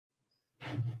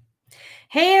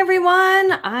Hey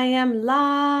everyone, I am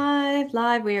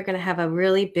live. We are going to have a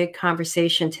really big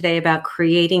conversation today about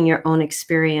creating your own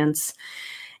experience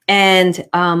and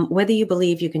whether you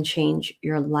believe you can change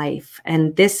your life.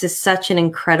 And this is such an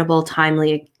incredible,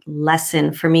 timely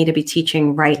lesson for me to be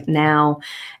teaching right now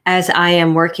as I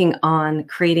am working on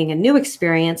creating a new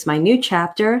experience, my new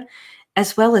chapter,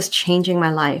 as well as changing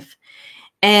my life.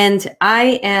 And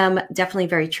I am definitely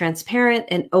very transparent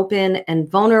and open and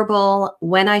vulnerable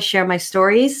when I share my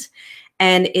stories.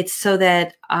 And it's so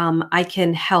that I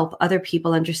can help other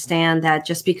people understand that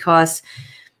just because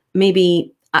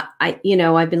maybe I've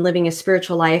been living a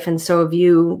spiritual life, and so have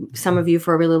you, some of you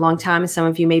for a really long time, and some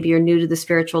of you maybe are new to the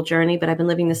spiritual journey, but I've been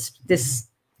living this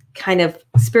kind of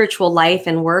spiritual life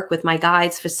and work with my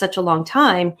guides for such a long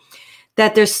time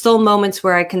that there's still moments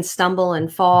where I can stumble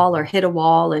and fall or hit a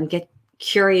wall and get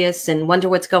curious and wonder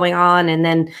what's going on and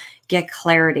then get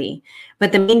clarity.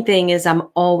 But the main thing is I'm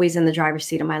always in the driver's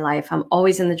seat of my life. I'm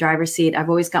always in the driver's seat. I've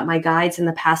always got my guides in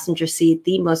the passenger seat,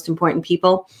 the most important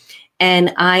people.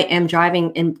 And I am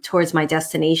driving towards my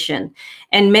destination.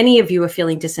 And many of you are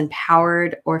feeling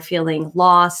disempowered or feeling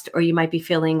lost, or you might be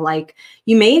feeling like,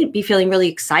 you may be feeling really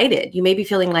excited. You may be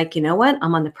feeling like, you know what,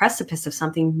 I'm on the precipice of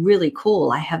something really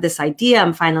cool. I have this idea.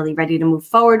 I'm finally ready to move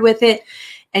forward with it.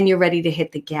 And you're ready to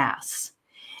hit the gas.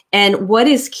 And what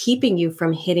is keeping you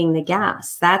from hitting the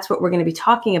gas? That's what we're going to be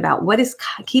talking about. What is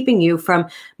keeping you from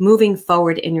moving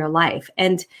forward in your life?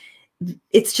 And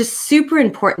it's just super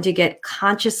important to get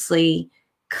consciously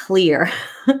clear,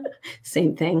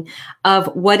 same thing, of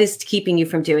what is keeping you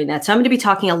from doing that. So I'm going to be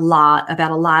talking a lot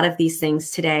about a lot of these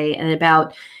things today and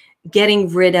about getting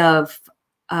rid of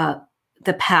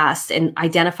the past and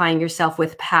identifying yourself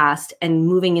with past and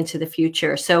moving into the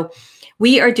future. So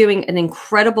we are doing an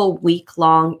incredible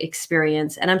week-long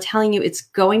experience, and I'm telling you, it's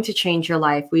going to change your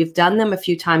life. We've done them a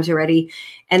few times already,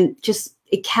 and just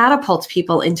it catapults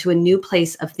people into a new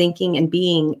place of thinking and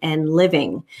being and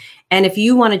living. And if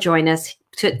you want to join us,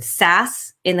 put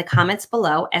SASS in the comments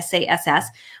below, SASS.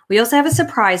 We also have a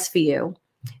surprise for you.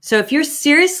 So if you're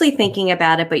seriously thinking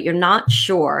about it, but you're not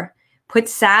sure, put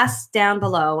SASS down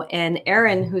below, and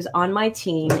Erin, who's on my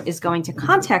team, is going to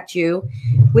contact you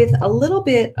with a little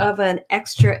bit of an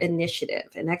extra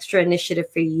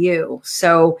initiative for you.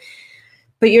 So,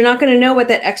 but you're not going to know what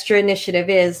that extra initiative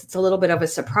is. It's a little bit of a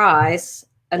surprise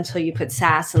until you put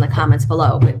SASS in the comments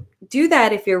below. But do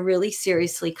that if you're really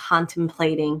seriously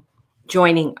contemplating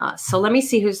joining us. So let me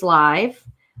see who's live.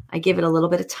 I give it a little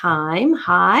bit of time.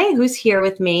 Hi, who's here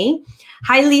with me?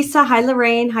 Hi, Lisa. Hi,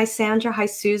 Lorraine. Hi, Sandra. Hi,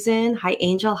 Susan. Hi,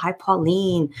 Angel. Hi,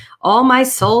 Pauline. All my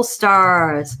soul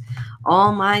stars.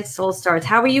 All my soul stars.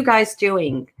 How are you guys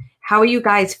doing? How are you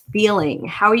guys feeling?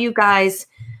 How are you guys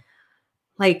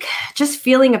just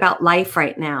feeling about life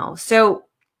right now? So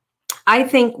I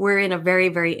think we're in a very,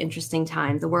 very interesting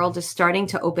time. The world is starting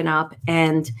to open up,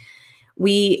 and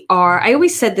I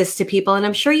always said this to people, and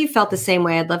I'm sure you felt the same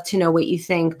way. I'd love to know what you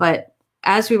think. But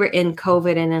as we were in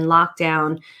COVID and in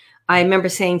lockdown, I remember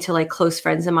saying to close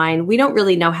friends of mine, we don't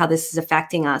really know how this is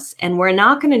affecting us. And we're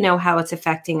not going to know how it's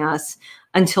affecting us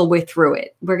until we're through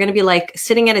it. We're going to be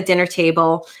sitting at a dinner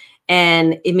table,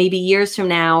 and it may be years from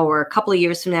now or a couple of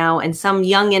years from now, and some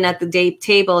youngin at the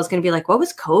table is going to be like, what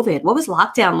was COVID? What was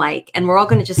lockdown like? And we're all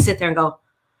going to just sit there and go,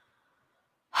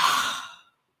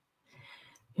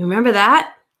 you remember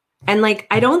that? And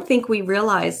I don't think we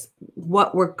realize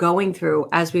what we're going through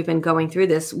as we've been going through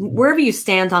this. Wherever you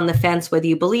stand on the fence, whether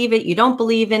you believe it, you don't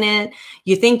believe in it,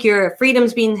 you think your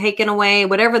freedom's being taken away,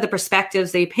 whatever the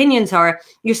perspectives, the opinions are,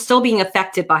 you're still being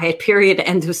affected by it, period,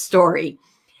 end of story.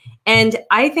 And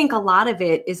I think a lot of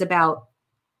it is about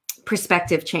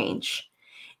perspective change.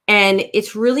 And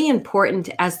it's really important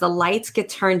as the lights get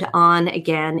turned on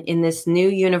again in this new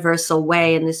universal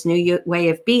way, in this new way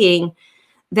of being,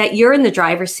 that you're in the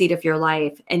driver's seat of your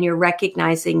life and you're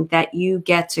recognizing that you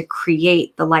get to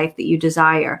create the life that you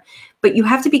desire. But you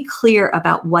have to be clear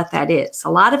about what that is. A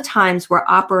lot of times we're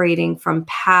operating from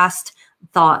past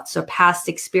thoughts or past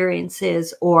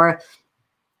experiences or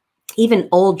even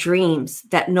old dreams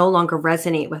that no longer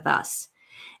resonate with us.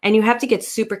 And you have to get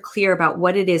super clear about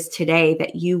what it is today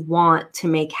that you want to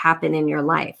make happen in your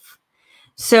life.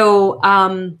 So,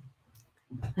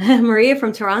 Maria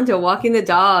from Toronto, walking the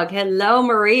dog. Hello,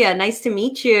 Maria. Nice to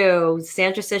meet you.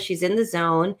 Sandra says she's in the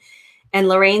zone. And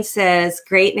Lorraine says,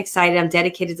 great and excited. I'm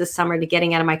dedicated this summer to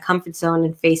getting out of my comfort zone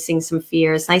and facing some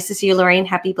fears. Nice to see you, Lorraine.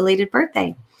 Happy belated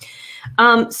birthday.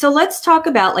 So let's talk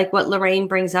about what Lorraine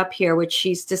brings up here, which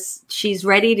she's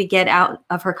ready to get out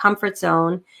of her comfort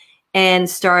zone and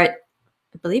start,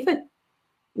 I believe it.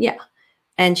 Yeah.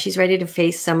 and she's ready to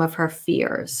face some of her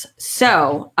fears.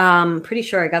 So pretty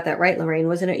sure I got that right, Lorraine.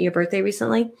 Wasn't it your birthday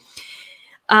recently?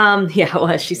 Yeah, it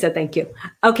was. She said thank you.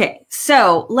 Okay,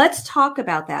 so let's talk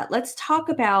about that. Let's talk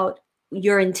about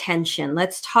your intention.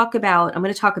 Let's talk about, I'm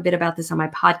going to talk a bit about this on my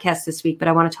podcast this week, but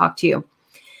I want to talk to you.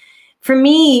 For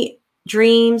me,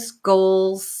 dreams,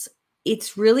 goals,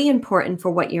 it's really important for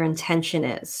what your intention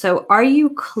is. So are you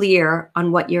clear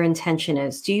on what your intention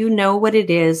is? Do you know what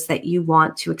it is that you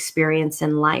want to experience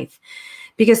in life?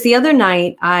 Because the other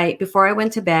night, before I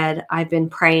went to bed, I've been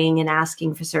praying and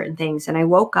asking for certain things. And I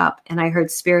woke up and I heard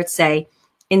Spirit say,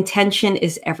 intention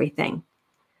is everything.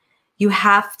 You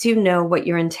have to know what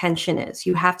your intention is.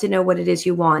 You have to know what it is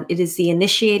you want. It is the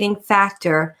initiating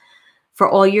factor for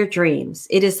all your dreams.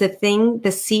 It is the thing,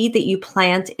 the seed that you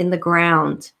plant in the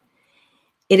ground.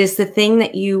 It is the thing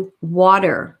that you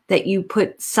water, that you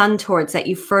put sun towards, that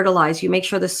you fertilize. You make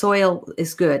sure the soil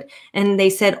is good. And they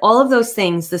said all of those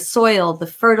things, the soil, the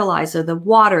fertilizer, the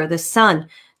water, the sun,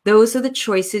 those are the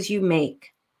choices you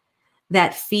make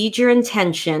that feed your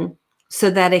intention so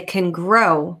that it can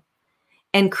grow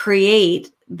and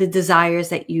create the desires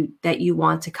that you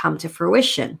want to come to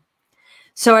fruition.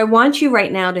 So I want you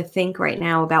right now to think right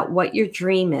now about what your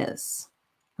dream is.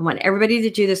 I want everybody to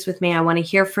do this with me. I want to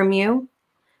hear from you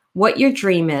what your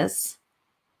dream is,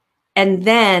 and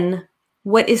then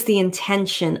what is the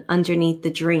intention underneath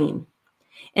the dream.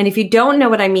 And if you don't know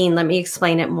what I mean, let me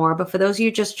explain it more. But for those of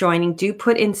you just joining, do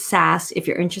put in SASS if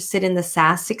you're interested in the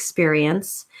SASS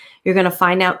experience. You're going to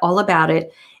find out all about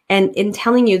it. And in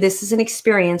telling you, this is an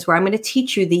experience where I'm going to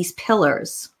teach you these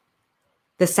pillars,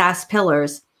 the SASS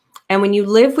pillars. And when you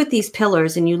live with these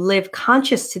pillars and you live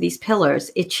conscious to these pillars,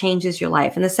 it changes your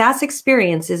life. And the SASS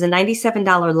experience is a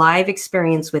 $97 live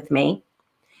experience with me.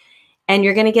 And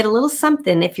you're going to get a little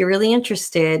something if you're really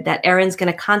interested that Erin's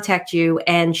going to contact you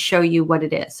and show you what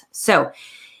it is. So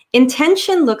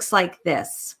intention looks like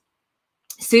this.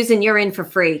 Susan, you're in for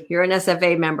free. You're an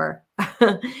SFA member.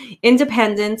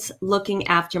 Independence, looking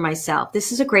after myself.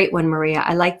 This is a great one, Maria.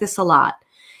 I like this a lot.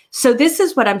 So this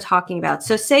is what I'm talking about.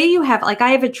 So say you have, like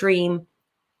I have a dream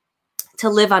to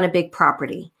live on a big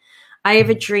property. I have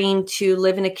a dream to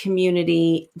live in a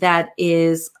community that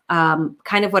is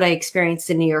kind of what I experienced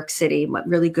in New York City,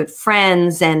 really good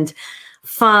friends and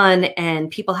fun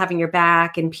and people having your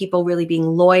back and people really being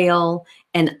loyal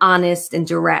and honest and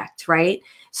direct, right?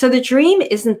 So the dream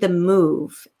isn't the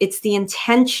move, it's the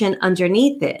intention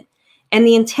underneath it. And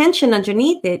the intention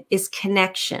underneath it is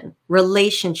connection,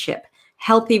 relationship,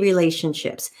 healthy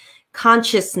relationships,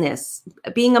 consciousness,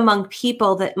 being amongst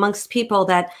people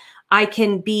that I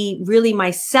can be really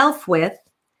myself with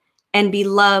and be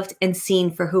loved and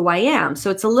seen for who I am.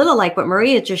 So it's a little like what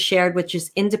Maria just shared, which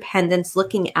is independence,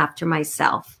 looking after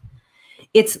myself.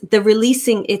 It's the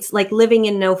releasing, it's like living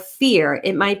in no fear.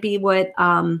 It might be what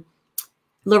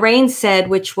Lorraine said,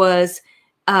 which was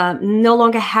no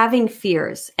longer having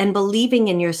fears and believing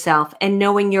in yourself and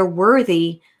knowing you're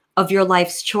worthy of your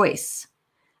life's choice,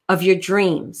 of your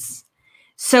dreams.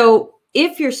 So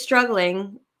if you're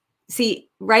struggling, see,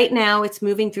 right now it's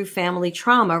moving through family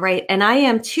trauma, right? And I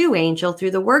am too, Angel,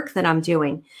 through the work that I'm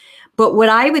doing. But what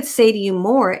I would say to you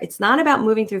more, it's not about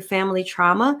moving through family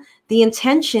trauma. The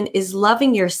intention is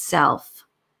loving yourself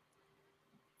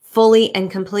fully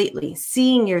and completely,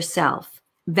 seeing yourself,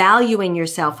 valuing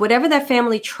yourself, whatever that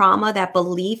family trauma, that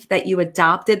belief that you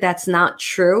adopted that's not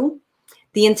true.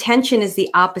 The intention is the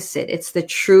opposite. It's the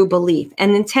true belief.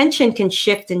 And intention can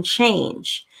shift and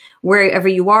change wherever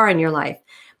you are in your life.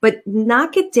 But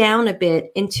knock it down a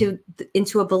bit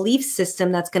into a belief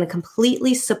system that's going to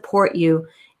completely support you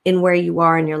in where you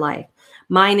are in your life.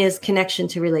 Mine is connection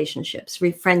to relationships,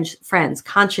 friends,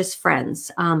 conscious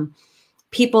friends,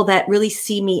 people that really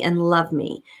see me and love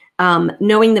me.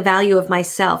 Knowing the value of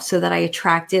myself so that I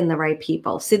attract in the right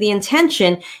people. So the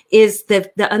intention is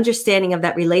the understanding of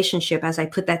that relationship as I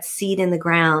put that seed in the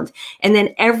ground. And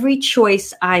then every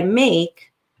choice I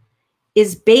make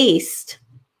is based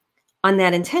on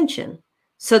that intention.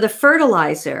 So the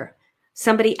fertilizer,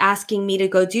 somebody asking me to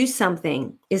go do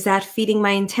something, is that feeding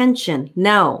my intention?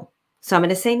 No. So I'm going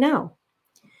to say no.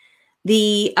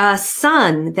 The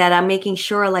sun that I'm making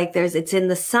sure like it's in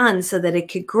the sun so that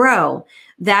it could grow.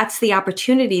 That's the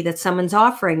opportunity that someone's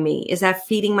offering me. Is that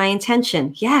feeding my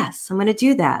intention? Yes, I'm going to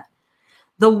do that.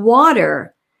 The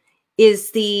water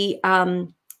is the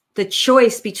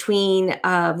choice between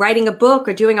writing a book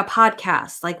or doing a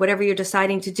podcast, like whatever you're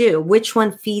deciding to do. Which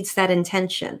one feeds that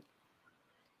intention?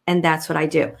 And that's what I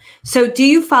do. So do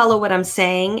you follow what I'm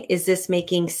saying? Is this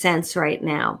making sense right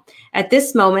now? At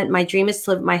this moment, my dream is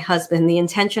to live with my husband. The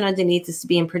intention underneath is to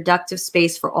be in productive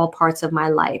space for all parts of my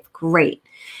life. Great.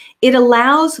 it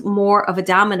allows more of a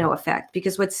domino effect,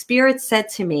 because what Spirit said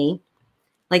to me,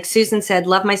 like Susan said,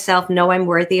 love myself, know I'm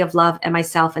worthy of love and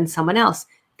myself and someone else.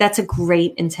 That's a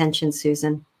great intention,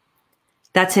 Susan.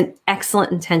 That's an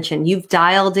excellent intention. You've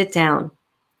dialed it down.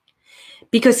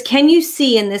 Because can you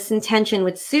see in this intention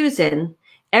with Susan,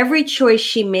 every choice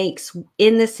she makes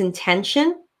in this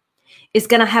intention is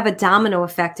going to have a domino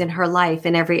effect in her life,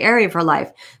 in every area of her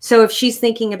life. So if she's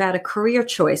thinking about a career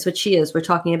choice, which she is, we're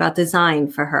talking about design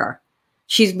for her.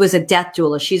 She was a death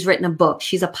doula. She's written a book.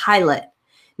 She's a pilot.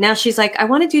 Now she's like, I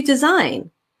want to do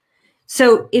design.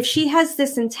 So if she has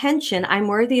this intention, I'm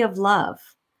worthy of love,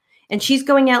 and she's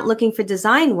going out looking for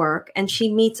design work, and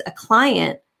she meets a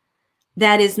client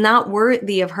that is not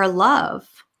worthy of her love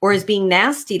or is being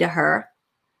nasty to her,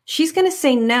 she's going to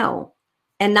say no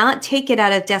and not take it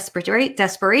out of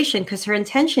desperation, because her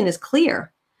intention is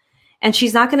clear. And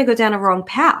she's not going to go down a wrong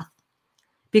path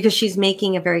because she's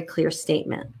making a very clear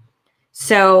statement.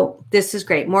 So this is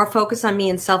great. More focus on me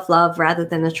and self-love rather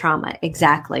than the trauma.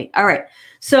 Exactly. All right.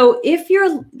 So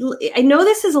I know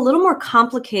this is a little more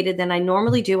complicated than I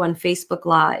normally do on Facebook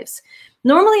Lives.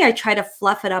 Normally I try to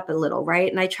fluff it up a little,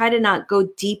 right? And I try to not go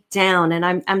deep down, and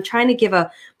I'm trying to give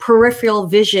a peripheral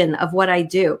vision of what I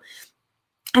do.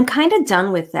 I'm kind of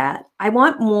done with that. I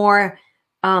want more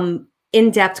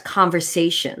in-depth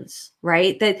conversations,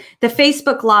 right? The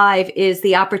Facebook Live is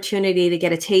the opportunity to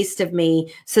get a taste of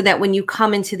me, so that when you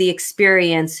come into the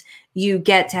experience, you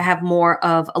get to have more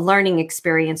of a learning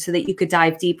experience, so that you could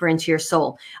dive deeper into your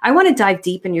soul. I want to dive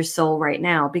deep in your soul right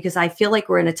now, because I feel like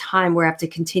we're in a time where I have to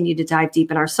continue to dive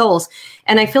deep in our souls.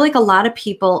 And I feel like a lot of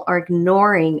people are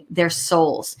ignoring their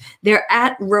souls. They're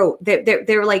at rote.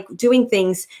 They're like doing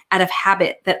things out of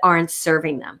habit that aren't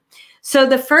serving them. So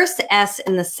the first S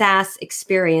in the SASS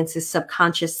experience is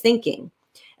subconscious thinking.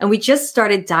 And we just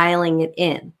started dialing it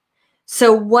in.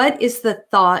 So what is the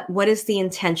thought? What is the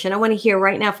intention? I want to hear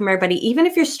right now from everybody. Even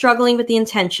if you're struggling with the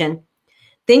intention,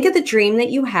 think of the dream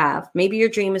that you have. Maybe your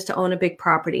dream is to own a big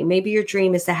property. Maybe your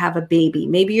dream is to have a baby.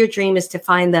 Maybe your dream is to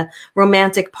find the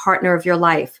romantic partner of your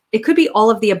life. It could be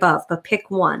all of the above, but pick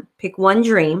one. Pick one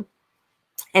dream,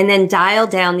 and then dial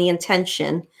down the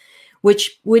intention,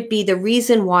 which would be the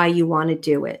reason why you want to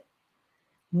do it.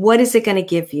 What is it going to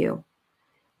give you?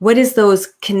 What is those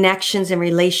connections and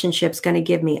relationships going to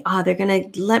give me? Oh, they're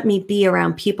going to let me be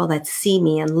around people that see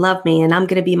me and love me, and I'm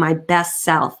going to be my best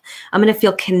self. I'm going to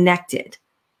feel connected.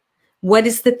 What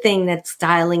is the thing that's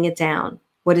dialing it down?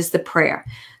 What is the prayer?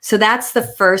 So that's the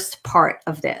first part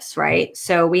of this, right?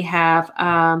 So we have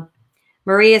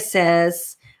Maria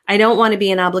says, I don't want to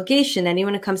be an obligation.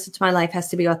 Anyone who comes into my life has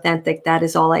to be authentic. That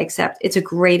is all I accept. It's a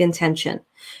great intention.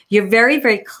 You're very,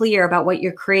 very clear about what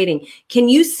you're creating. Can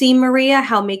you see, Maria,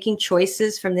 how making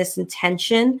choices from this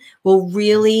intention will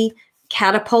really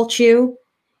catapult you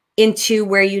into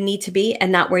where you need to be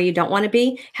and not where you don't want to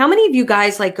be? How many of you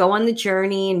guys like go on the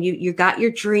journey and you got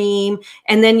your dream,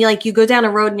 and then you go down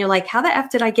a road and you're like, how the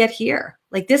F did I get here?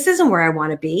 Like, this isn't where I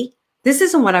want to be. This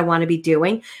isn't what I want to be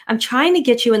doing. I'm trying to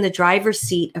get you in the driver's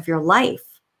seat of your life.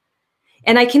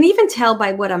 And I can even tell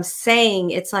by what I'm saying,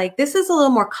 it's like, this is a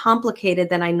little more complicated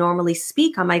than I normally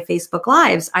speak on my Facebook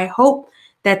Lives. I hope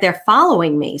that they're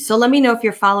following me. So let me know if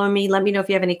you're following me. Let me know if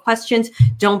you have any questions.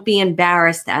 Don't be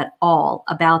embarrassed at all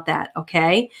about that,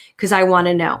 okay? Because I want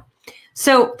to know.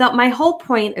 So my whole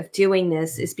point of doing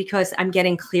this is because I'm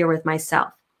getting clear with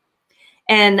myself.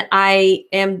 And I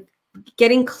am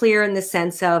getting clear in the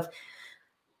sense of,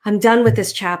 I'm done with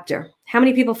this chapter. How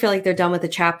many people feel like they're done with the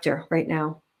chapter right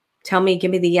now? Tell me,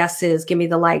 give me the yeses, give me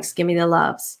the likes, give me the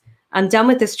loves. I'm done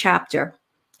with this chapter.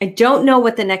 I don't know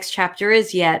what the next chapter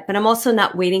is yet, but I'm also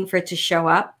not waiting for it to show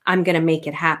up. I'm going to make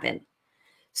it happen.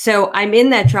 So I'm in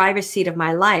that driver's seat of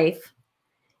my life,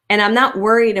 and I'm not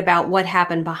worried about what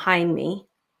happened behind me,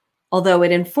 although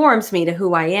it informs me to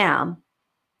who I am.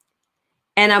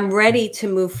 And I'm ready to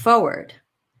move forward,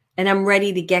 and I'm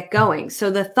ready to get going. So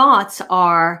the thoughts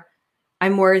are,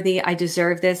 I'm worthy. I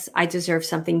deserve this. I deserve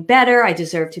something better. I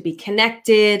deserve to be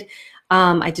connected.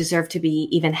 I deserve to be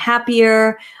even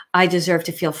happier. I deserve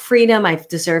to feel freedom. I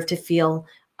deserve to feel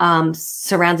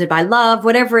surrounded by love,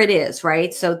 whatever it is,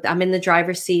 right? So I'm in the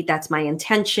driver's seat. That's my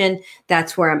intention.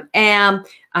 That's where I am.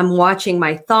 I'm watching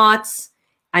my thoughts.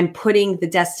 I'm putting the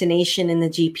destination in the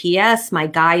GPS. My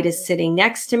guide is sitting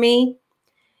next to me.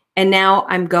 And now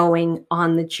I'm going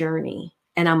on the journey,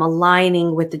 and I'm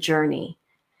aligning with the journey.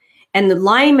 And the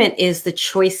alignment is the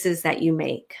choices that you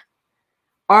make.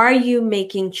 Are you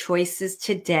making choices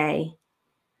today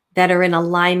that are in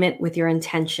alignment with your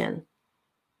intention?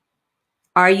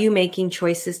 Are you making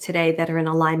choices today that are in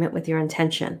alignment with your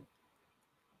intention?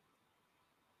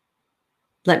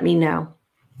 Let me know.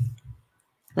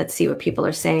 Let's see what people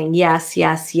are saying. Yes,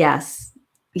 yes, yes.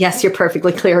 Yes, you're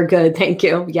perfectly clear. Good. Thank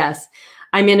you. Yes.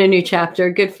 I'm in a new chapter.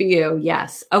 Good for you.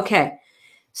 Yes. Okay.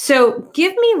 So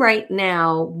give me right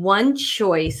now one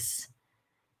choice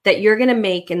that you're going to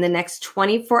make in the next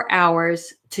 24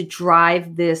 hours to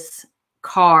drive this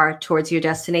car towards your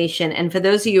destination. And for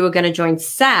those of you who are going to join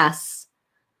SASS,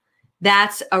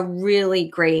 that's a really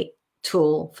great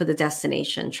tool for the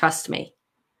destination. Trust me.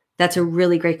 That's a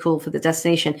really great tool for the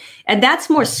destination. And that's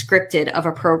more scripted of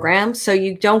a program. So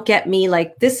you don't get me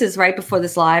like, this is right before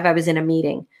this live, I was in a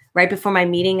meeting. Right before my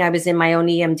meeting, I was in my own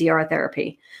EMDR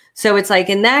therapy. So it's like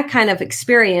in that kind of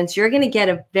experience, you're going to get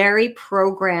a very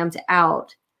programmed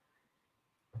out,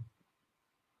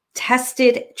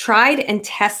 tested, tried and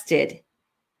tested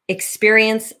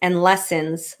experience and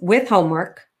lessons with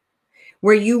homework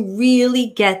where you really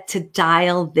get to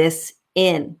dial this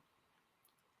in.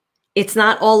 It's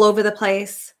not all over the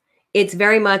place. It's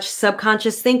very much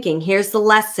subconscious thinking. Here's the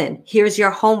lesson. Here's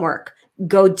your homework.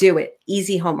 Go do it.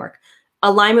 Easy homework.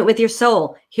 Alignment with your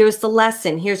soul. Here's the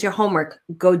lesson. Here's your homework.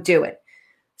 Go do it.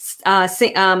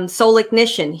 Soul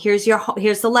ignition. Here's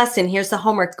the lesson. Here's the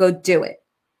homework. Go do it.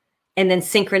 And then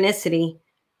synchronicity.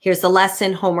 Here's the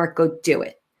lesson. Homework. Go do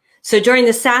it. So during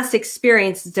the SASS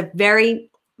experience, it's a very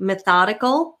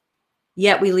methodical,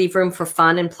 yet we leave room for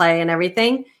fun and play and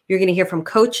everything. You're going to hear from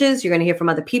coaches. You're going to hear from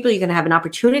other people. You're going to have an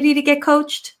opportunity to get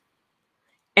coached.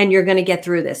 And you're going to get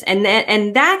through this. And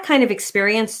that kind of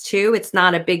experience too, it's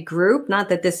not a big group. Not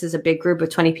that this is a big group of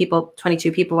 20 people,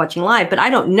 22 people watching live, but I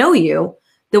don't know you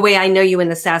the way I know you in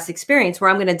the SASS experience, where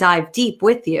I'm going to dive deep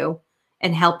with you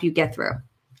and help you get through.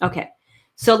 Okay.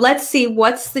 So let's see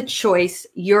what's the choice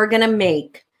you're going to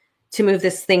make to move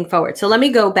this thing forward. So let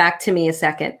me go back to me a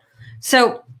second.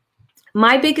 So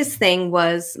my biggest thing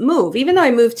was move. Even though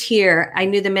I moved here, I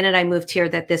knew the minute I moved here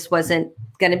that this wasn't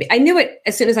going to be, I knew it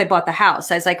as soon as I bought the house.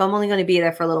 I was like, I'm only going to be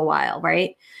there for a little while,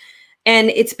 right? And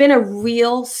it's been a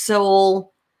real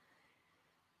soul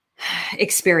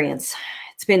experience.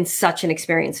 It's been such an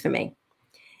experience for me.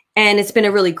 And it's been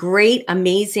a really great,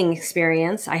 amazing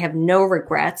experience. I have no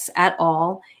regrets at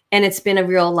all. And it's been a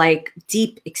real like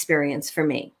deep experience for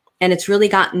me. And it's really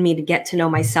gotten me to get to know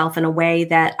myself in a way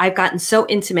that I've gotten so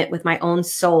intimate with my own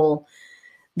soul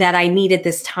that I needed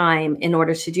this time in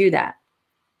order to do that.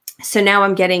 So now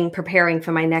I'm preparing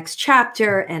for my next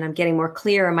chapter, and I'm getting more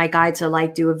clear. And my guides are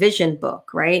like, do a vision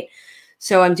book, right?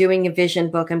 So I'm doing a vision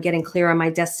book. I'm getting clear on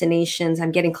my destinations.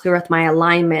 I'm getting clear with my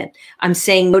alignment. I'm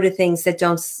saying no to things that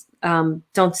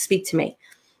don't speak to me.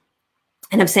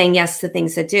 And I'm saying yes to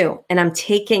things that do. And I'm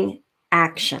taking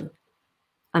action.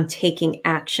 I'm taking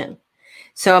action.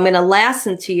 So I'm going to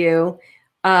listen to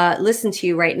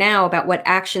you right now about what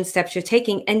action steps you're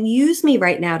taking, and use me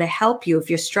right now to help you if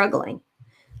you're struggling.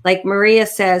 Like Maria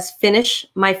says, finish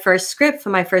my first script for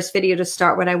my first video to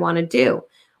start what I want to do.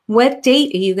 What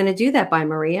date are you going to do that by,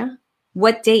 Maria?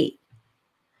 What date?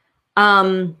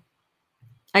 I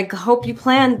hope you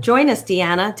join us,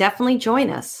 Deanna. Definitely join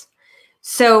us.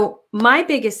 So my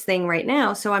biggest thing right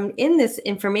now, so I'm in this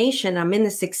information, I'm in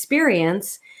this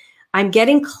experience, I'm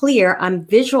getting clear, I'm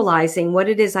visualizing what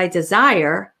it is I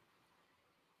desire,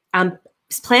 I'm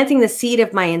planting the seed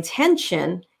of my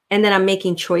intention, and then I'm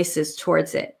making choices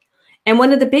towards it. And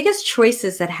one of the biggest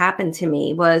choices that happened to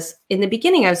me was in the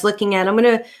beginning, I was looking at, I'm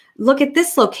going to look at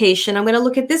this location. I'm going to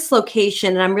look at this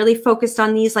location. And I'm really focused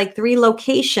on these like 3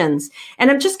 locations.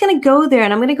 And I'm just going to go there,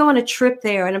 and I'm going to go on a trip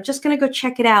there, and I'm just going to go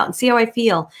check it out and see how I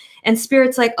feel. And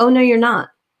Spirit's like, oh, no, you're not.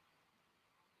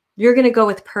 You're going to go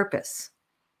with purpose.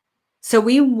 So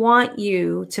we want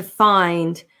you to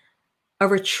find a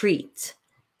retreat,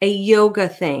 a yoga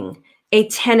thing, a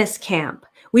tennis camp.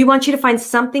 We want you to find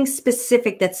something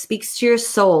specific that speaks to your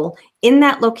soul in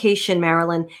that location,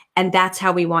 Marilyn, and that's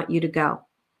how we want you to go.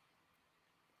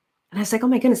 And I was like, oh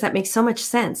my goodness, that makes so much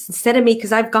sense. Instead of me,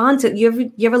 because I've gone to,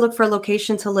 you ever look for a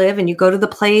location to live, and you go to the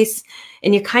place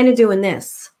and you're kind of doing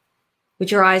this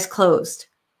with your eyes closed,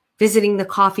 visiting the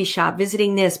coffee shop,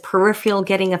 visiting this, peripheral,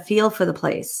 getting a feel for the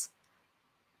place.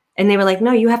 And they were like,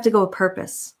 no, you have to go with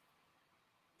purpose.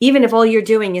 Even if all you're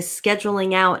doing is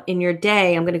scheduling out in your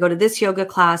day, I'm going to go to this yoga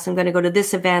class, I'm going to go to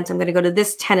this event, I'm going to go to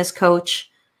this tennis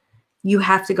coach. You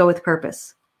have to go with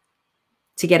purpose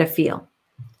to get a feel.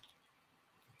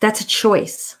 That's a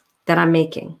choice that I'm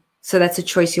making. So that's a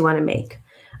choice you want to make.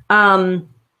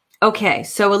 Okay.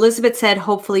 So Elizabeth said,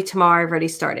 hopefully tomorrow. I've already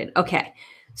started. Okay.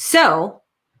 So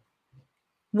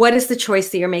what is the choice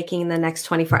that you're making in the next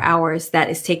 24 hours that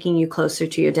is taking you closer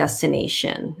to your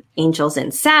destination? Angel's in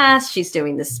SASS. She's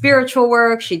doing the spiritual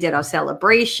work. She did our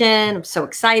celebration. I'm so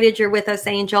excited you're with us,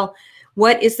 Angel.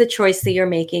 What is the choice that you're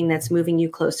making that's moving you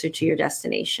closer to your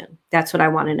destination? That's what I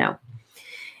want to know.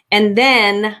 And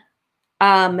then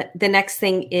the next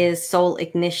thing is soul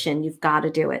ignition. You've got to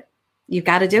do it. You've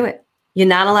got to do it. You're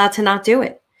not allowed to not do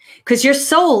it, because your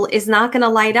soul is not going to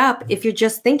light up if you're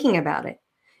just thinking about it.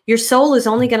 Your soul is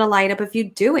only going to light up if you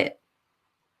do it.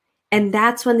 And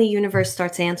that's when the universe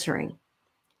starts answering.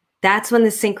 That's when the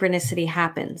synchronicity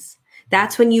happens.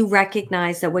 That's when you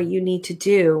recognize that what you need to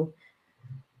do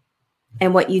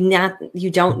and what you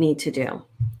don't need to do.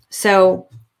 So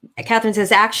Catherine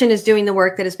says, action is doing the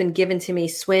work that has been given to me.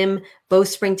 Swim,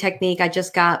 bowstring technique. I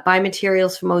just got buy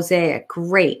materials for mosaic.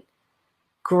 Great.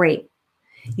 Great.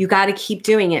 You got to keep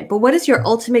doing it. But what is your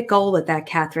ultimate goal with that,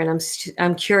 Catherine?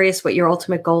 I'm curious what your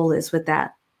ultimate goal is with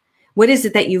that. What is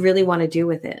it that you really want to do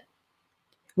with it?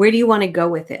 Where do you want to go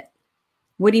with it?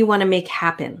 What do you want to make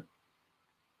happen?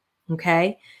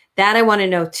 Okay. That I want to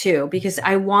know too, because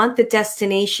I want the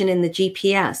destination in the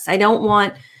GPS. I don't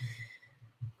want,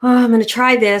 oh, I'm going to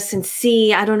try this and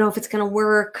see. I don't know if it's going to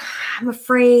work. I'm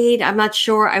afraid. I'm not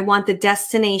sure. I want the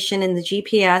destination in the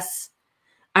GPS.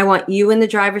 I want you in the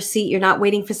driver's seat. You're not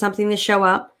waiting for something to show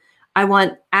up. I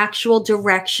want actual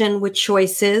direction with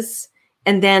choices.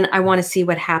 And then I want to see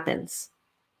what happens.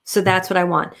 So that's what I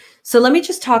want. So let me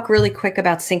just talk really quick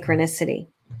about synchronicity.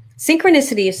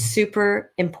 Synchronicity is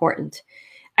super important.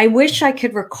 I wish I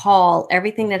could recall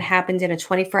everything that happened in a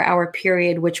 24-hour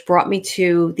period, which brought me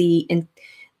to the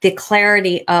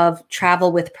clarity of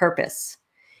travel with purpose.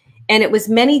 And it was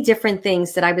many different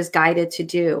things that I was guided to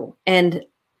do. And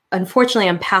unfortunately,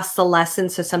 I'm past the lesson,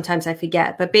 so sometimes I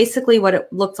forget. But basically what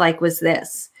it looked like was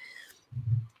this.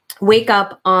 Wake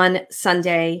up on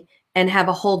Sunday and have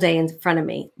a whole day in front of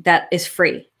me that is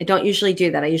free. I don't usually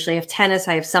do that. I usually have tennis.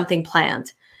 I have something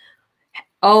planned.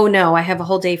 Oh no, I have a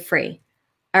whole day free.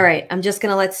 All right, I'm just going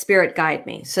to let spirit guide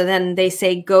me. So then they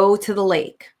say, go to the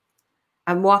lake.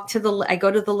 I go to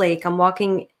the lake. I'm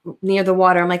walking near the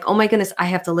water. I'm like, oh my goodness, I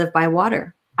have to live by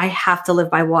water. I have to live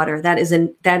by water. That is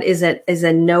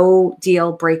a no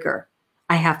deal breaker.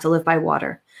 I have to live by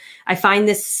water. I find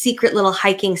this secret little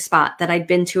hiking spot that I'd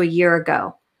been to a year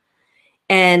ago.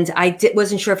 And I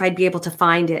wasn't sure if I'd be able to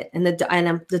find it. And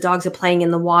the dogs are playing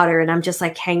in the water, and I'm just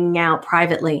like hanging out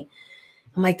privately.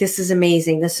 I'm like, this is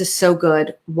amazing. This is so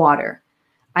good. Water.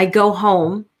 I go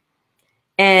home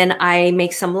and I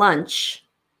make some lunch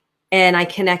and I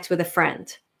connect with a friend.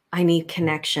 I need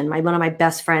connection. One of my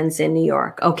best friends in New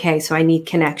York. Okay, so I need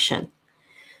connection.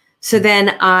 So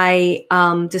then I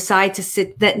decide to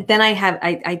sit. Then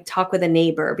I talk with a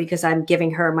neighbor because I'm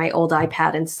giving her my old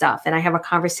iPad and stuff. And I have a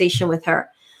conversation with her.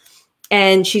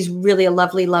 And she's really a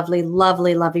lovely, lovely,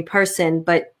 lovely, lovely person.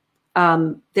 But there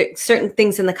are certain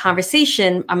things in the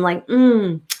conversation, I'm like,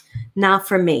 not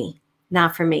for me,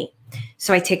 not for me.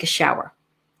 So I take a shower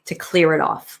to clear it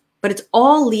off. But it's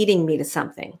all leading me to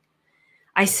something.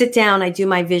 I sit down, I do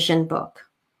my vision book.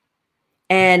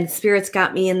 And Spirit's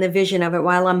got me in the vision of it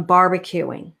while I'm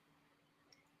barbecuing.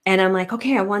 And I'm like,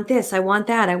 okay, I want this, I want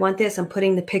that, I want this. I'm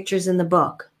putting the pictures in the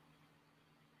book.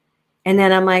 And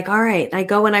then I'm like, all right, I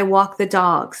go and I walk the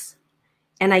dogs.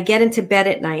 And I get into bed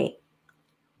at night.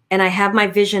 And I have my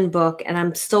vision book, and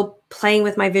I'm still playing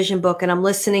with my vision book, and I'm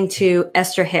listening to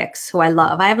Esther Hicks, who I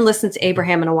love. I haven't listened to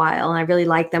Abraham in a while, and I really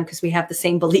like them because we have the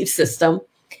same belief system.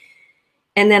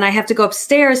 And then I have to go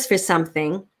upstairs for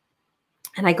something.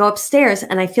 And I go upstairs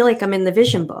and I feel like I'm in the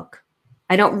vision book.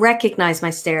 I don't recognize my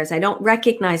stairs. I don't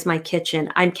recognize my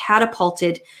kitchen. I'm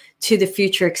catapulted to the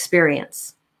future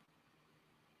experience.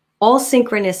 All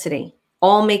synchronicity,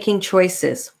 all making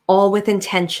choices, all with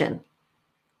intention.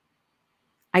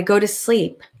 I go to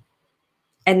sleep.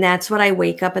 And that's what I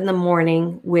wake up in the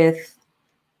morning with.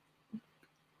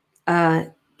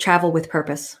 Travel with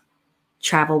purpose.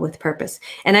 Travel with purpose.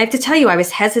 And I have to tell you, I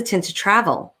was hesitant to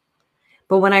travel.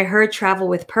 But when I heard travel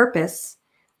with purpose,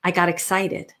 I got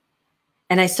excited.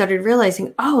 And I started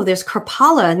realizing, oh, there's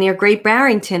Krippala near Great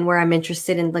Barrington where I'm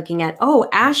interested in looking at. Oh,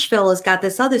 Asheville has got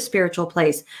this other spiritual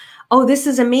place. Oh, this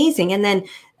is amazing. And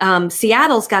then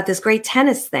Seattle's got this great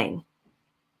tennis thing.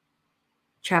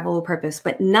 Travel with purpose.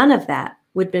 But none of that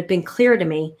would have been clear to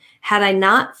me had I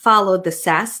not followed the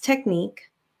SASS technique.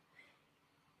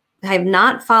 I have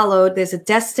not followed, there's a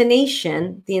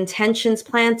destination, the intention's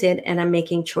planted, and I'm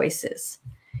making choices.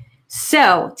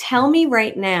 So tell me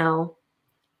right now,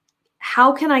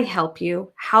 how can I help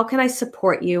you? How can I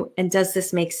support you? And does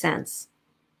this make sense?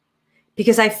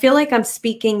 Because I feel like I'm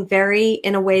speaking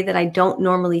in a way that I don't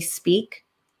normally speak.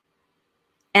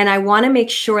 And I want to make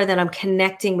sure that I'm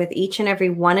connecting with each and every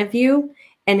one of you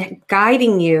and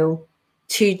guiding you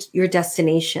to your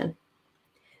destination.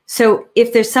 So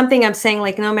if there's something I'm saying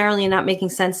like, no, Marilyn, you're not making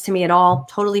sense to me at all,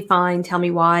 totally fine. Tell me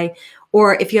why.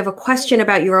 Or if you have a question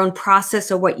about your own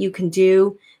process or what you can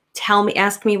do, tell me,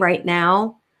 ask me right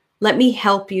now. Let me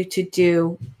help you to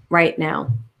do right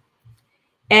now.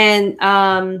 And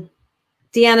Deanna,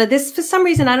 this, for some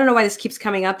reason, I don't know why this keeps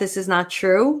coming up. This is not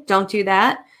true. Don't do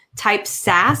that. Type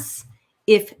SASS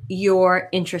if you're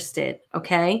interested,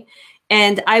 okay?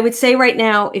 And I would say right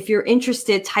now, if you're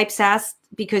interested, type SASS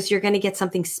because you're going to get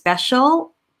something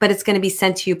special, but it's going to be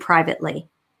sent to you privately,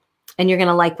 and you're going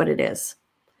to like what it is.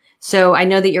 So I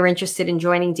know that you're interested in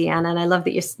joining, Deanna, and I love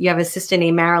that you have a sister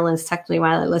named Marilyn who's texting me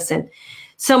while I listen.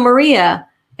 So Maria,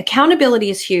 accountability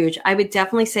is huge. I would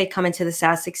definitely say come into the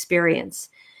SASS experience.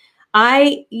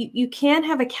 You can't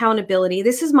have accountability.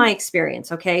 This is my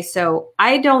experience, okay? So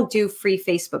I don't do free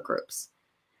Facebook groups.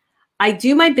 I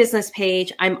do my business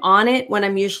page. I'm on it when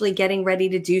I'm usually getting ready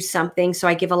to do something. So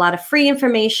I give a lot of free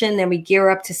information. Then we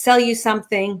gear up to sell you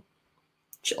something.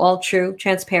 All true,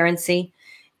 transparency.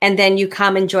 And then you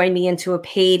come and join me into a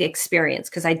paid experience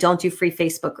because I don't do free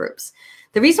Facebook groups.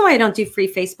 The reason why I don't do free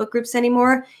Facebook groups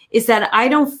anymore is that I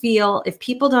don't feel if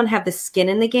people don't have the skin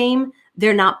in the game,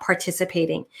 they're not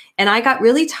participating. And I got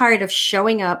really tired of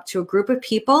showing up to a group of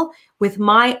people with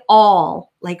my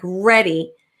all like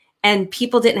ready, and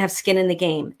people didn't have skin in the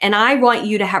game. And I want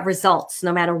you to have results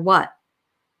no matter what.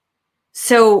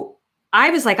 So I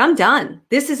was like, I'm done.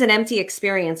 This is an empty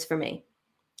experience for me.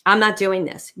 I'm not doing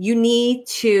this. You need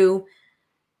to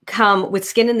come with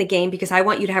skin in the game because I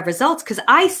want you to have results, because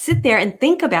I sit there and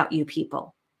think about you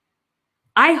people.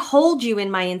 I hold you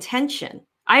in my intention.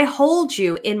 I hold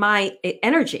you in my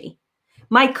energy.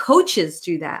 My coaches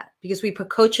do that because we put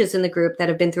coaches in the group that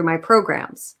have been through my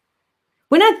programs.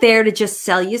 We're not there to just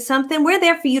sell you something. We're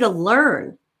there for you to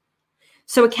learn.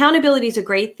 So accountability is a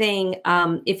great thing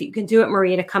if you can do it,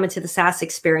 Maria, to come into the SASS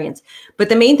experience. But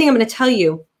the main thing I'm going to tell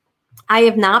you, I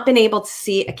have not been able to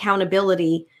see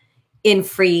accountability in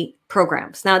free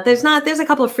programs. Now, there's a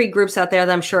couple of free groups out there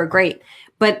that I'm sure are great.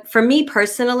 But for me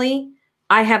personally,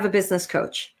 I have a business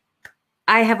coach.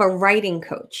 I have a writing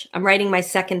coach. I'm writing my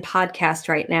second podcast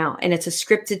right now, and it's a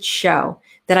scripted show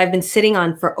that I've been sitting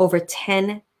on for over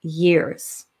 10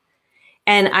 years.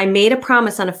 And I made a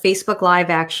promise on a Facebook Live,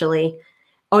 actually.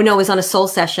 Oh, no, it was on a soul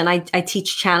session. I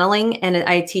teach channeling and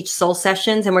I teach soul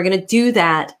sessions, and we're going to do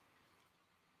that.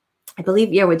 I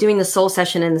believe, yeah, we're doing the soul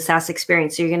session in the SASS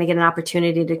experience. So you're going to get an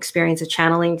opportunity to experience a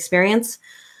channeling experience.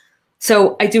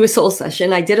 So I do a soul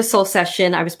session. I did a soul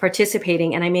session. I was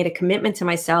participating, and I made a commitment to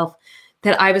myself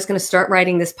that I was going to start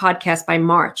writing this podcast by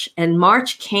March. And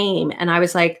March came, and I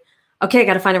was like, okay, I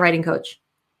got to find a writing coach.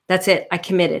 That's it. I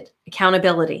committed.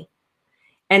 Accountability.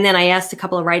 And then I asked a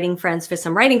couple of writing friends for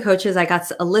some writing coaches. I got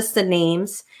a list of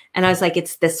names, and I was like,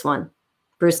 it's this one,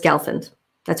 Bruce Gelfand.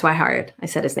 That's who I hired. I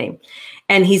said his name.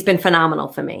 And he's been phenomenal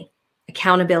for me.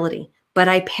 Accountability. But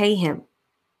I pay him.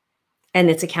 And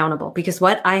it's accountable. Because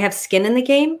what? I have skin in the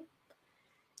game.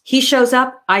 He shows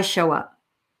up. I show up.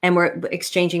 And we're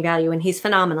exchanging value. And he's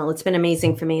phenomenal. It's been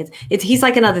amazing for me. He's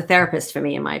like another therapist for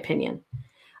me, in my opinion.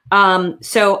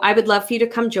 So I would love for you to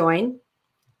come join.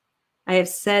 I have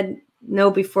said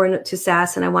no before to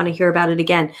SASS, and I want to hear about it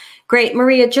again. Great.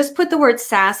 Maria, just put the word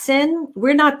SASS in.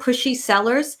 We're not pushy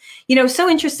sellers. You know, so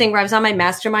interesting where I was on my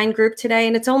mastermind group today,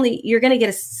 and it's only, you're going to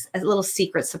get a little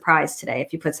secret surprise today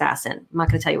if you put SASS in. I'm not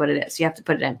going to tell you what it is. You have to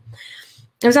put it in.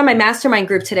 I was on my mastermind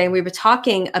group today, and we were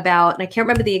talking about, and I can't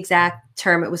remember the exact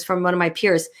term. It was from one of my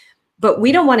peers, but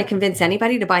we don't want to convince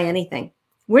anybody to buy anything.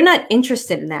 We're not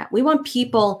interested in that. We want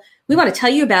people, we want to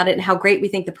tell you about it and how great we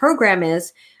think the program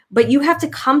is, but you have to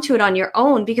come to it on your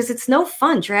own because it's no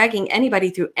fun dragging anybody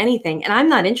through anything. And I'm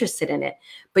not interested in it,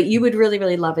 but you would really,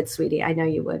 really love it, sweetie. I know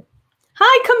you would.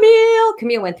 Hi, Camille.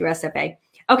 Camille went through SFA.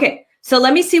 Okay. So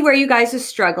let me see where you guys are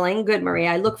struggling. Good,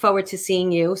 Maria. I look forward to seeing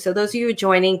you. So those of you who are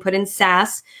joining, put in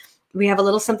SASS. We have a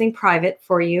little something private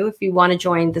for you if you want to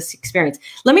join this experience.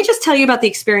 Let me just tell you about the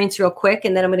experience real quick,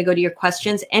 and then I'm going to go to your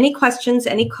questions. Any questions,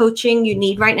 any coaching you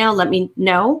need right now, let me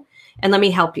know, and let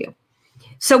me help you.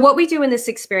 So what we do in this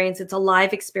experience, it's a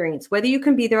live experience. Whether you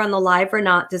can be there on the live or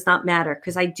not does not matter,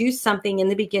 because I do something in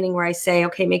the beginning where I say,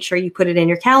 okay, make sure you put it in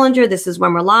your calendar. This is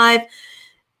when we're live.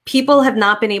 People have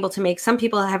not been able to make, some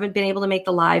people haven't been able to make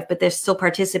the live, but they're still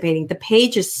participating. The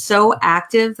page is so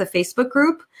active, the Facebook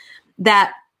group,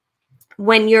 that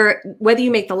whether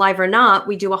you make the live or not,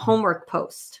 we do a homework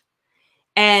post.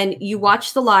 And you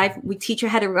watch the live. We teach you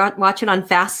how to watch it on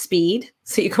fast speed,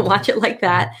 so you can watch it like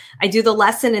that. I do the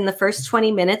lesson in the first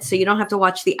 20 minutes, so you don't have to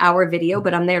watch the hour video,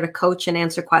 but I'm there to coach and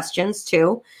answer questions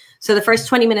too. So the first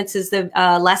 20 minutes is the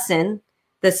lesson,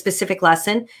 the specific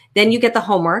lesson. Then you get the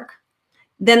homework.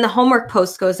 Then the homework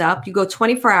post goes up. You go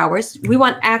 24 hours. We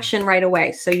want action right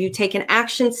away. So you take an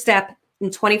action step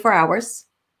in 24 hours.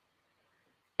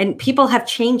 And people have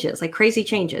changes, like crazy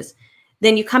changes.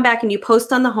 Then you come back and you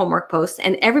post on the homework post,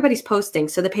 and everybody's posting.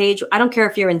 So the page, I don't care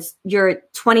if you're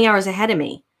 20 hours ahead of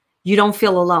me. You don't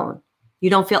feel alone. You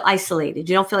don't feel isolated.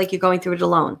 You don't feel like you're going through it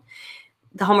alone.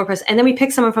 The homework post. And then we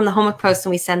pick someone from the homework post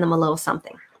and we send them a little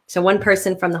something. So one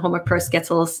person from the homework post gets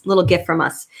a little gift from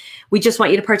us. We just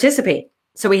want you to participate.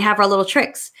 So we have our little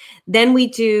tricks. Then we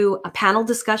do a panel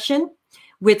discussion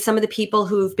with some of the people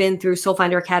who've been through Soul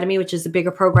Finder Academy, which is a bigger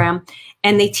program,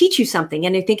 and they teach you something.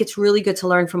 And I think it's really good to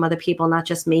learn from other people, not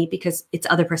just me, because it's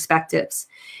other perspectives.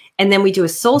 And then we do a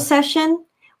soul session.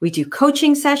 We do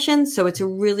coaching sessions. So it's a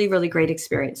really, really great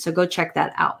experience. So go check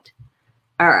that out.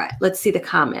 All right, let's see the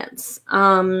comments.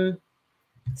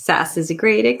 SASS is a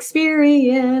great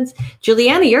experience.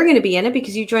 Juliana, you're going to be in it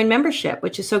because you joined membership,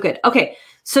 which is so good. Okay,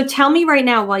 so tell me right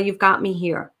now while you've got me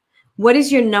here, what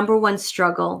is your number one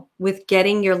struggle with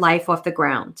getting your life off the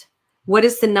ground? What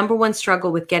is the number one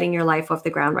struggle with getting your life off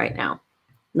the ground right now?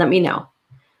 Let me know.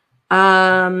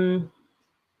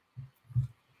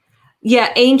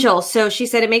 Yeah, Angel. So she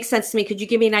said, it makes sense to me. Could you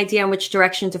give me an idea on which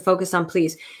direction to focus on,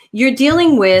 please? You're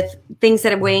dealing with things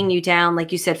that are weighing you down,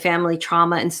 like you said, family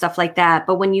trauma and stuff like that.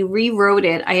 But when you rewrote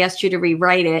it, I asked you to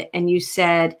rewrite it, and you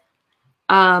said,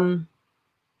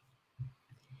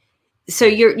 so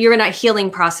you're in a healing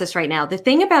process right now. The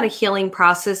thing about a healing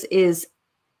process is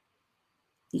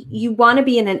you want to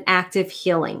be in an active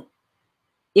healing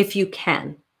if you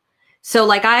can. So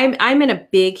like I'm in a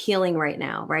big healing right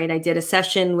now, right? I did a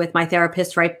session with my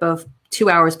therapist right 2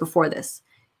 hours before this.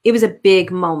 It was a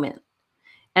big moment.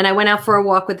 And I went out for a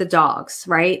walk with the dogs,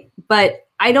 right? But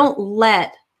I don't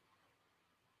let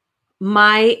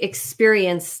my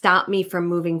experience stop me from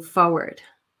moving forward.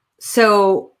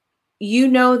 So you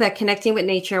know that connecting with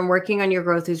nature and working on your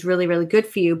growth is really, really good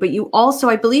for you. But you also,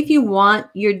 I believe you want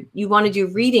to do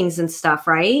readings and stuff,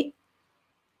 right?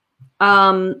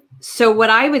 So what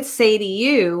I would say to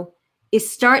you is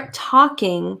start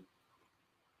talking.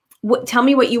 Tell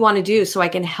me what you want to do so I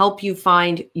can help you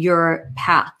find your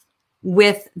path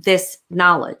with this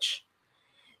knowledge.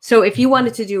 So if you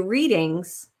wanted to do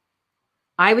readings,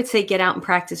 I would say get out and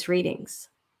practice readings.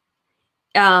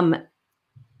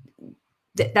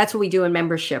 That's what we do in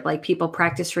membership. Like people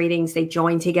practice readings, they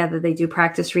join together, they do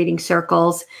practice reading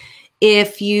circles.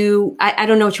 If you, I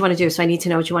don't know what you want to do, so I need to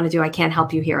know what you want to do. I can't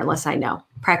help you here unless I know.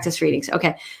 Practice readings.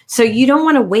 Okay. So you don't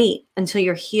want to wait until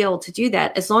you're healed to do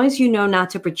that. As long as you know not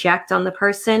to project on the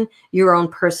person your own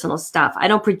personal stuff. I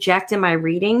don't project in my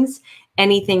readings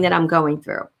anything that I'm going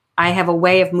through. I have a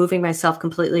way of moving myself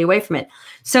completely away from it.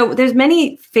 So there's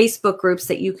many Facebook groups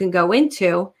that you can go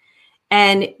into.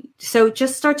 And so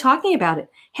just start talking about it.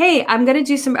 Hey, I'm going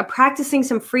to do practicing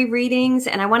some free readings,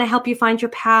 and I want to help you find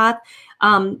your path.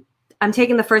 I'm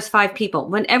taking the first 5 people.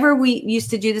 Whenever we used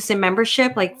to do this in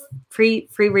membership, like free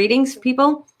readings,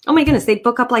 people, oh my goodness, they'd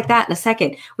book up like that in a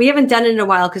second. We haven't done it in a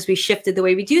while because we shifted the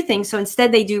way we do things. So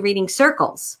instead they do reading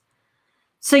circles.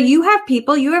 So you have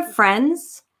people, you have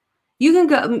friends. You can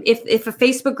go, if a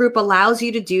Facebook group allows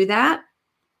you to do that,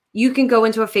 you can go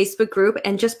into a Facebook group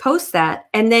and just post that.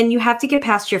 And then you have to get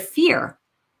past your fear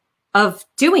of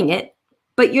doing it,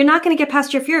 but you're not going to get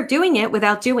past your fear of doing it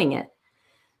without doing it.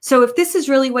 So if this is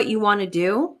really what you want to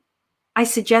do, I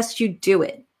suggest you do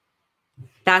it.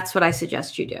 That's what I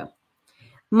suggest you do.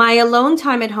 My alone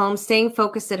time at home, staying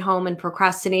focused at home, and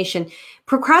procrastination.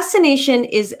 Procrastination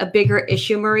is a bigger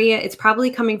issue, Maria. It's probably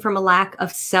coming from a lack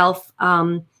of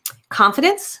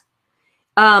self-confidence.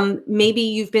 Maybe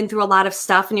you've been through a lot of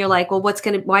stuff and you're like, well,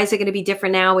 why is it going to be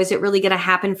different now? Is it really going to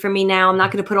happen for me now? I'm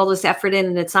not going to put all this effort in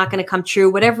and it's not going to come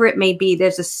true. Whatever it may be,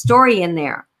 there's a story in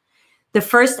there. The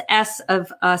first S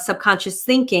of subconscious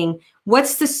thinking,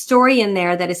 what's the story in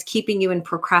there that is keeping you in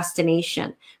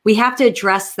procrastination? We have to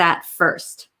address that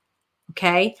first,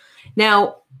 okay?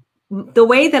 Now, the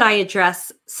way that I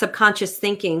address subconscious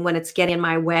thinking when it's getting in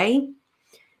my way,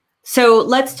 so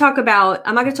let's talk about,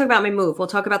 I'm not going to talk about my move. We'll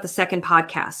talk about the second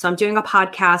podcast. So I'm doing a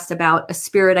podcast about a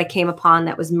spirit I came upon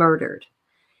that was murdered.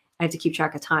 I have to keep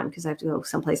track of time because I have to go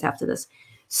someplace after this.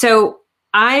 So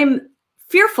I'm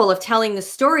fearful of telling the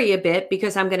story a bit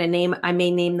because I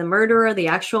may name the murderer, the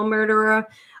actual murderer.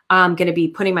 I'm going to be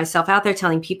putting myself out there,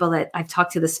 telling people that I've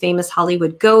talked to this famous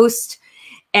Hollywood ghost,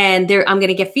 and I'm going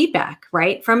to get feedback,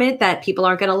 right, from it that people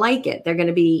aren't going to like it. They're going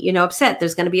to be, upset.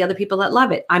 There's going to be other people that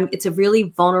love it. It's a really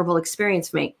vulnerable experience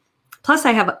for me. Plus,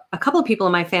 I have a couple of people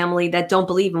in my family that don't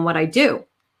believe in what I do.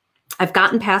 I've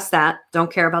gotten past that.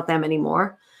 Don't care about them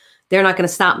anymore. They're not going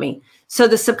to stop me. So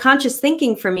the subconscious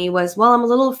thinking for me was, well, I'm a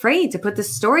little afraid to put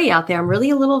this story out there. I'm really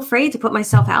a little afraid to put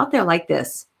myself out there like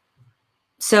this.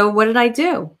 So what did I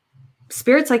do?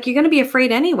 Spirit's like, you're going to be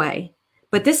afraid anyway.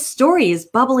 But this story is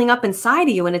bubbling up inside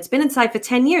of you, and it's been inside for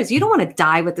 10 years. You don't want to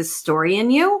die with this story in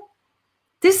you.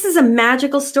 This is a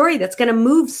magical story that's going to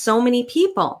move so many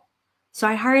people. So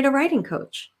I hired a writing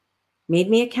coach, made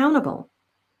me accountable.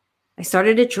 I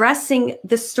started addressing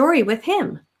the story with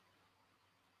him.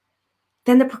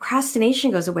 Then the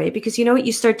procrastination goes away because you know what?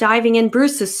 You start diving in.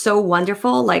 Bruce is so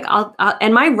wonderful. Like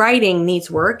and my writing needs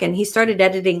work. And he started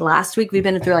editing last week. We've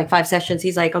been through like 5 sessions.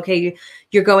 He's like, okay,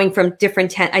 you're going from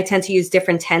different, I tend to use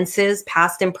different tenses,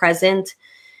 past and present.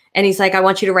 And he's like, I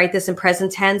want you to write this in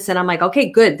present tense. And I'm like, okay,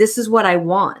 good. This is what I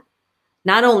want.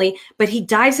 Not only, but he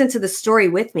dives into the story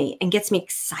with me and gets me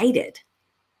excited.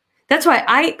 That's why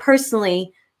I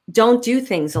personally don't do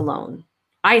things alone.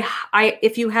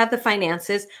 If you have the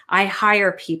finances, I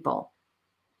hire people.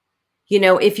 You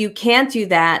know, if you can't do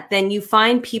that, then you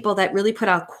find people that really put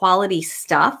out quality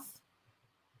stuff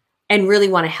and really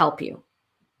want to help you.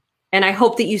 And I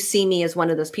hope that you see me as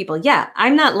one of those people. Yeah,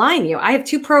 I'm not lying to you. I have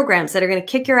 2 programs that are going to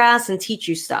kick your ass and teach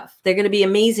you stuff. They're going to be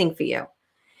amazing for you.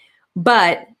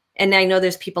 But, and I know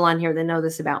there's people on here that know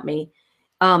this about me.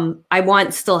 I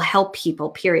want to still help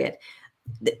people, period.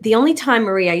 The only time,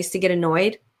 Marie, I used to get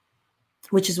annoyed,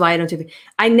 which is why I don't do it.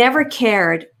 I never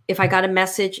cared if I got a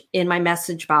message in my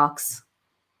message box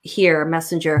here,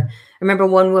 Messenger. I remember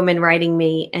one woman writing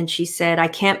me and she said, I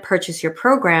can't purchase your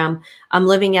program. I'm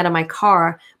living out of my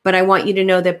car, but I want you to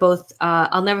know that both,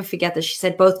 I'll never forget this. She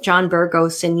said, both John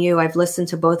Burgos and you, I've listened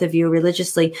to both of you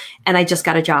religiously and I just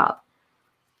got a job.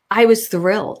 I was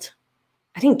thrilled.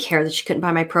 I didn't care that she couldn't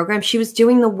buy my program. She was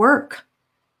doing the work.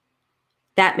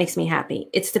 That makes me happy.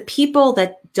 It's the people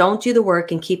that don't do the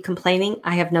work and keep complaining.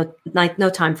 I have no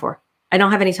time for. I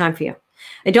don't have any time for you.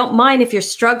 I don't mind if you're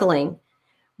struggling,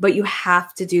 but you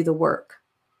have to do the work.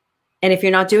 And if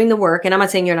you're not doing the work, and I'm not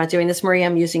saying you're not doing this, Maria,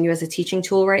 I'm using you as a teaching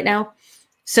tool right now.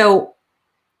 So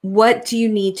what do you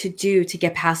need to do to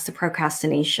get past the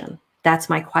procrastination? That's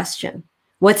my question.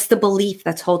 What's the belief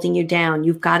that's holding you down?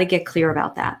 You've got to get clear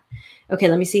about that. Okay,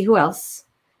 let me see who else.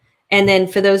 And then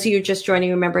for those of you just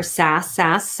joining, remember SASS,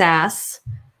 SASS, SASS.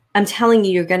 I'm telling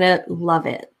you, you're going to love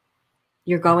it.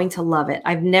 You're going to love it.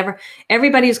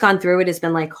 Everybody who's gone through it has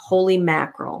been like, holy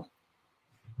mackerel.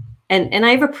 And I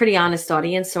have a pretty honest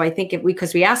audience. So I think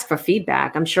because we ask for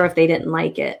feedback, I'm sure if they didn't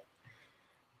like it.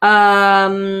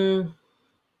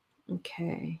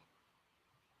 Okay.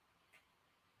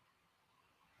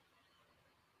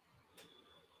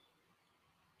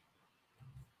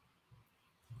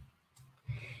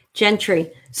 Gentry.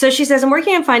 So she says, I'm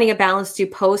working on finding a balance to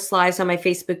post lives on my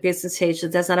Facebook business page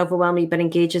that does not overwhelm me, but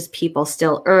engages people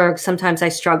still. Sometimes I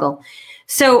struggle.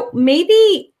 So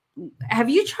maybe, have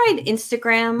you tried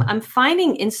Instagram? I'm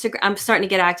finding Instagram. I'm starting to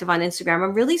get active on Instagram.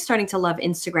 I'm really starting to love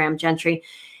Instagram, Gentry.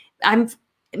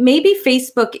 Maybe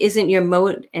Facebook isn't your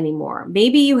mode anymore.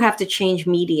 Maybe you have to change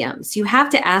mediums. You have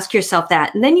to ask yourself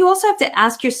that. And then you also have to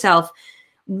ask yourself,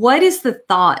 what is the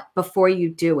thought before you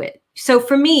do it? So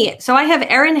for me, I have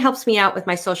Erin helps me out with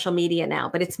my social media now,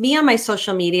 but it's me on my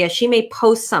social media. She may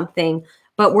post something,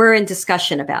 but we're in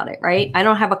discussion about it, right? I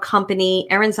don't have a company.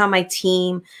 Erin's on my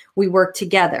team. We work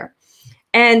together.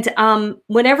 And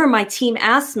whenever my team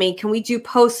asks me, can we do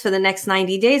posts for the next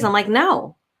 90 days? I'm like,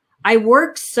 no, I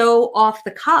work so off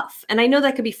the cuff. And I know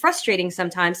that could be frustrating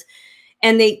sometimes.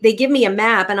 And they give me a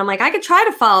map and I'm like, I could try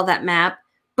to follow that map.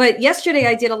 But yesterday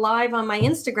I did a live on my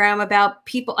Instagram about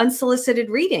people unsolicited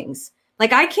readings.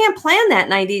 Like I can't plan that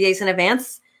 90 days in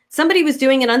advance. Somebody was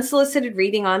doing an unsolicited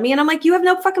reading on me and I'm like, you have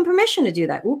no fucking permission to do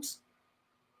that. Oops.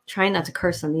 Trying not to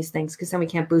curse on these things because then we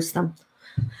can't boost them.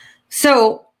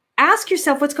 So ask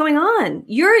yourself what's going on.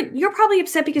 You're probably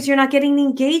upset because you're not getting the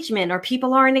engagement or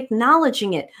people aren't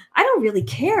acknowledging it. I don't really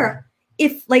care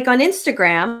if like on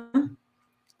Instagram,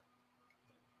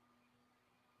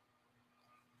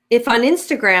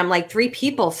 like 3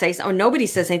 people say, oh, nobody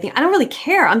says anything. I don't really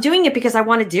care. I'm doing it because I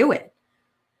want to do it.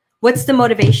 What's the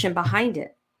motivation behind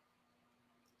it?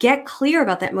 Get clear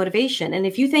about that motivation. And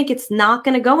if you think it's not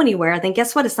going to go anywhere, then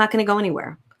guess what? It's not going to go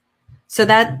anywhere. So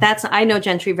that's, I know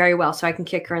Gentry very well, so I can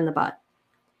kick her in the butt.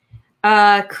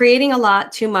 Creating a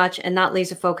lot, too much, and not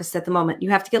laser focused at the moment. You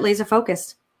have to get laser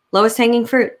focused. Lowest hanging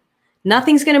fruit.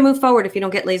 Nothing's going to move forward if you don't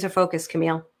get laser focused,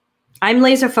 Camille. I'm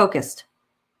laser focused.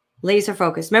 Laser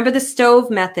focused. Remember the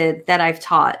stove method that I've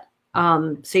taught.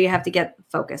 So you have to get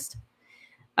focused.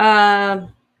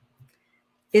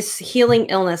 Is healing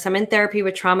illness. I'm in therapy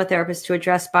with trauma therapists to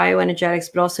address bioenergetics,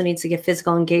 but also needs to get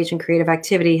physical, engaged in creative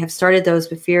activity. Have started those,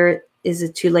 but fear, is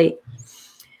it too late?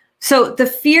 So the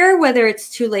fear, whether it's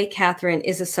too late, Catherine,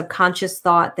 is a subconscious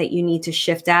thought that you need to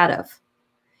shift out of.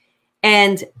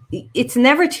 And it's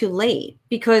never too late,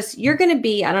 because you're going to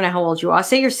be, I don't know how old you are.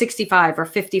 Say you're 65 or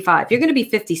 55. You're going to be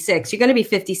 56. You're going to be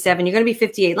 57. You're going to be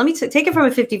 58. Let me take it from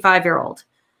a 55-year-old.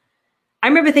 I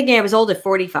remember thinking I was old at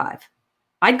 45.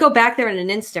 I'd go back there in an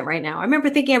instant right now. I remember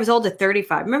thinking I was old at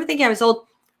 35. I remember thinking I was old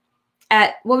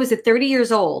at, 30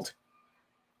 years old,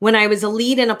 when I was a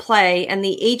lead in a play, and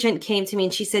the agent came to me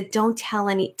and she said, don't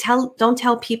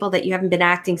tell people that you haven't been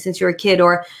acting since you were a kid.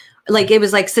 Or like, it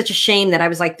was like such a shame that I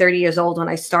was like 30 years old when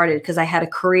I started, because I had a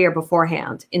career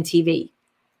beforehand in TV.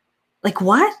 Like,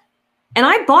 what? And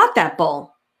I bought that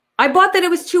bull. I bought that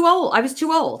it was too old. I was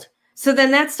too old. So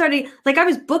then that started, like, I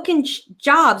was booking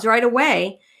jobs right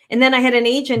away. And then I had an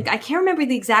agent. I can't remember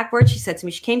the exact word she said to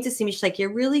me. She came to see me. She's like,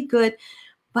 you're really good,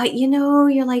 but you know,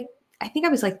 you're like, I think I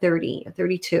was like 30 or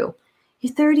 32.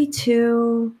 You're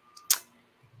 32.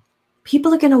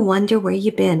 People are going to wonder where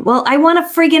you've been. Well, I won a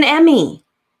friggin' Emmy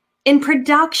in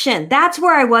production. That's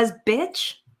where I was,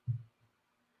 bitch.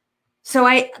 So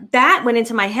that went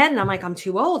into my head, and I'm like, I'm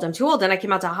too old. I'm too old. And I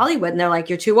came out to Hollywood and they're like,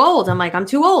 you're too old. I'm like, I'm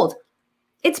too old.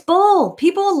 It's bull.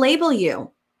 People will label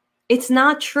you. It's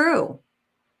not true.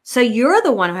 So you're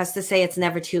the one who has to say it's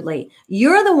never too late.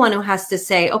 You're the one who has to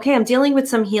say, okay, I'm dealing with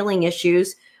some healing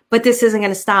issues, but this isn't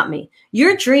going to stop me.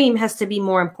 Your dream has to be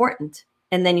more important,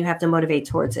 and then you have to motivate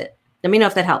towards it. Let me know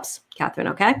if that helps, Catherine,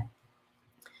 okay?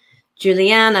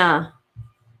 Juliana,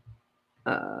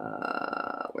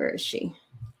 where is she?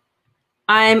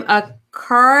 I'm a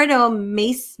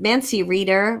cardomancy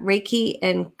reader, Reiki,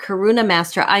 and Karuna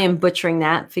master. I am butchering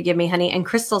that. Forgive me, honey. And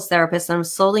crystals therapist. And I'm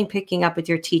slowly picking up with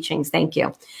your teachings. Thank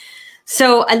you.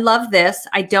 So I love this.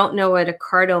 I don't know what a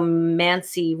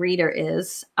cardomancy reader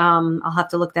is. I'll have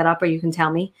to look that up, or you can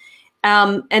tell me.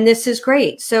 And this is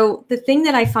great. So the thing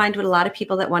that I find with a lot of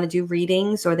people that want to do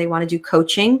readings or they want to do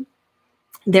coaching,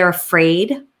 they're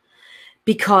afraid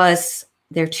because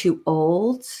they're too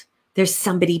old. There's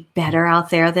somebody better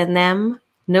out there than them.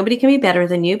 Nobody can be better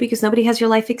than you, because nobody has your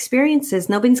life experiences.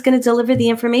 Nobody's going to deliver the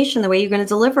information the way you're going to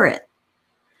deliver it.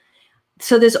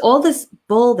 So there's all this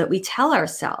bull that we tell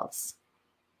ourselves,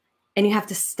 and you have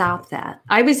to stop that.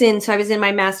 I was in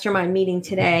my mastermind meeting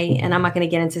today, and I'm not going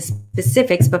to get into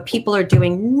specifics, but people are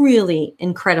doing really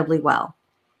incredibly well.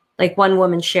 Like, one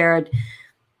woman shared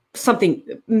something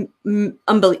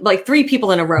unbelievable, like 3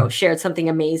 people in a row shared something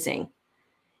amazing.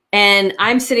 And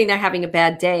I'm sitting there having a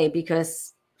bad day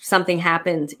because something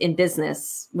happened in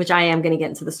business, which I am going to get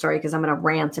into the story because I'm going to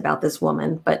rant about this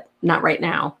woman, but not right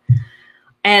now.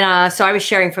 And so I was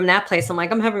sharing from that place. I'm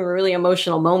like, I'm having a really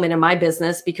emotional moment in my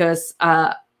business because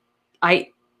I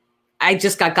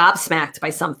just got gobsmacked by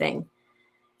something.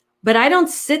 But I don't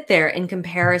sit there in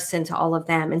comparison to all of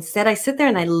them. Instead, I sit there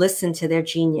and I listen to their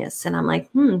genius. And I'm like,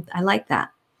 I like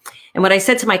that. And what I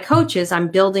said to my coach is, I'm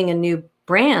building a new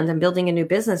brand. I'm building a new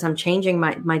business. I'm changing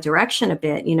my direction a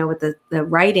bit, you know, with the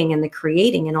writing and the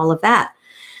creating and all of that.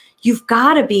 You've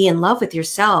got to be in love with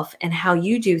yourself and how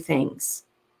you do things.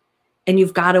 And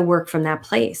you've got to work from that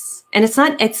place. And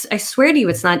I swear to you,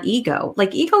 it's not ego.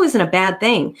 Like, ego isn't a bad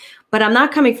thing, but I'm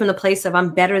not coming from the place of I'm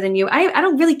better than you. I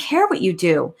don't really care what you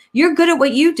do. You're good at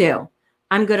what you do.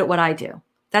 I'm good at what I do.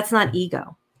 That's not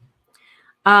ego.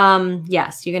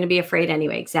 Yes, you're going to be afraid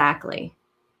anyway. Exactly.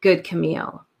 Good,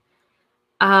 Camille.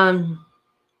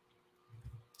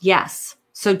 Yes.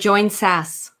 So join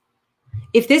SASS.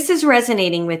 If this is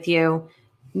resonating with you,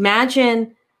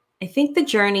 imagine, I think the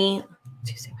journey,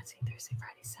 Tuesday, Wednesday, Thursday,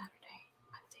 Friday, Saturday,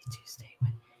 Monday, Tuesday,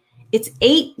 it's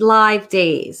 8 live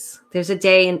days. There's a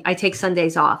day, and I take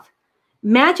Sundays off.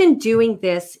 Imagine doing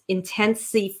this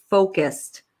intensely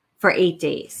focused for 8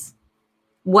 days.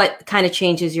 What kind of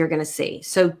changes you're going to see.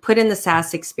 So put in the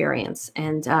SASS experience,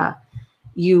 and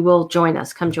you will join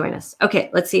us. Come join us. Okay,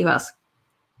 let's see who else.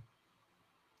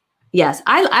 Yes,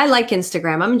 I like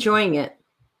Instagram. I'm enjoying it.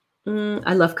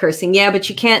 I love cursing. Yeah, but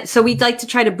you can't. So we'd like to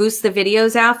try to boost the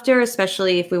videos after,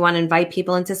 especially if we want to invite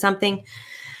people into something.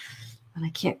 But I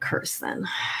can't curse then.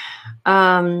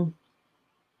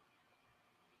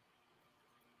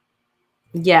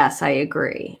 Yes, I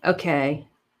agree. Okay.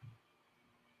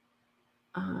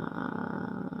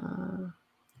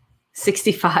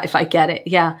 65. I get it.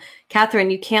 Yeah.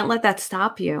 Catherine, you can't let that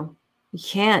stop you. You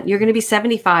can't. You're going to be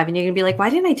 75 and you're going to be like, why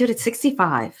didn't I do it at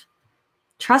 65?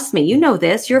 Trust me. You know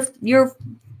this. You're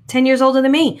 10 years older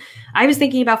than me. I was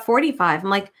thinking about 45. I'm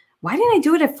like, why didn't I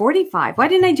do it at 45? Why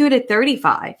didn't I do it at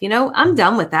 35? You know, I'm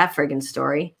done with that friggin'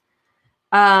 story.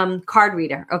 Card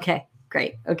reader. Okay,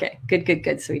 great. Okay,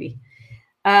 good, sweetie.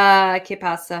 ¿Qué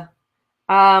pasa?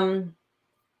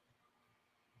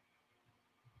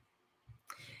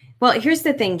 Well, here's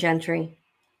the thing, Gentry.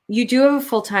 You do have a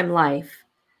full-time life,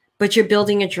 but you're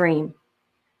building a dream.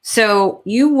 So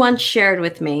you once shared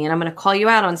with me, and I'm going to call you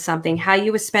out on something, how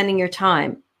you were spending your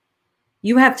time.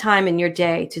 You have time in your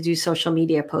day to do social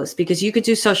media posts, because you could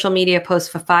do social media posts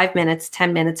for 5 minutes,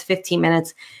 10 minutes, 15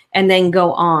 minutes, and then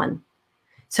go on.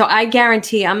 So I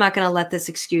guarantee I'm not going to let this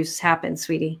excuse happen,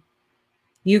 sweetie.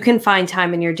 You can find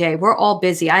time in your day. We're all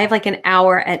busy. I have like an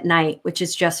hour at night, which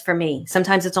is just for me.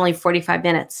 Sometimes it's only 45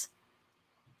 minutes,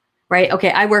 right?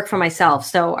 Okay, I work for myself,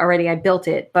 so already I built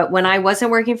it. But when I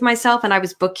wasn't working for myself and I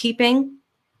was bookkeeping,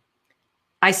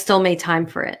 I still made time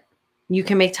for it. You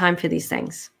can make time for these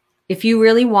things. If you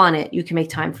really want it, you can make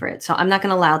time for it. So I'm not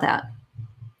going to allow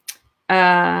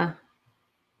that.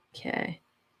 Okay.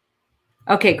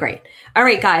 Okay, great. All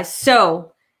right, guys.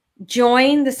 So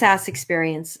join the SASS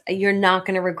experience. You're not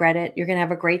going to regret it. You're going to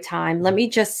have a great time. Let me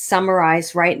just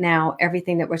summarize right now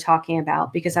everything that we're talking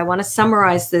about, because I want to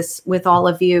summarize this with all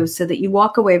of you so that you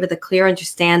walk away with a clear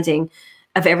understanding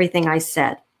of everything I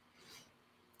said.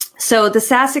 So the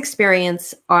SASS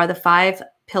experience are the 5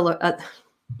 pillars.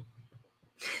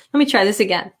 Let me try this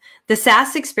again. The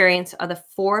SASS experience are the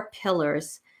 4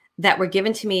 pillars that were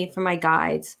given to me from my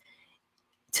guides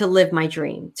to live my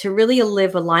dream, to really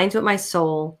live aligned with my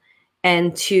soul,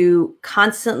 and to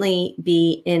constantly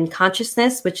be in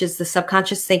consciousness, which is the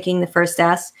subconscious thinking, the first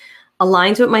S,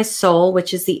 aligned with my soul,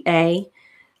 which is the A,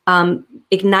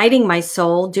 igniting my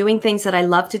soul, doing things that I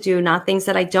love to do, not things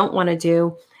that I don't want to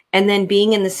do, and then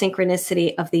being in the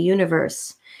synchronicity of the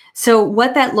universe. So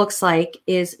what that looks like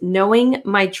is knowing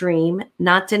my dream,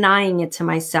 not denying it to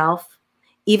myself,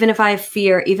 even if I have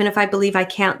fear, even if I believe I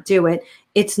can't do it.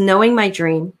 It's knowing my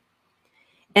dream.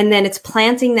 And then it's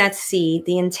planting that seed,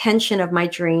 the intention of my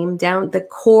dream, down the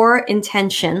core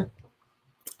intention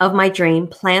of my dream,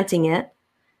 planting it.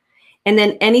 And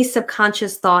then any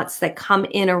subconscious thoughts that come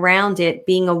in around it,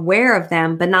 being aware of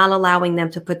them, but not allowing them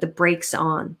to put the brakes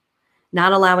on,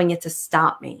 not allowing it to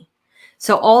stop me.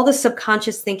 So all the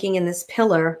subconscious thinking in this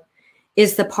pillar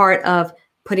is the part of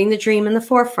putting the dream in the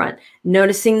forefront,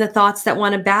 noticing the thoughts that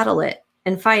want to battle it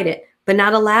and fight it, but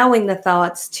not allowing the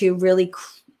thoughts to really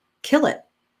kill it.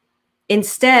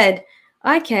 Instead,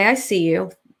 okay, I see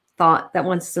you, thought that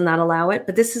wants to not allow it,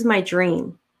 but this is my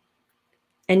dream.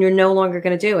 And you're no longer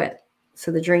going to do it. So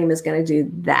the dream is going to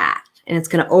do that. And it's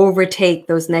going to overtake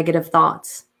those negative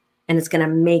thoughts. And it's going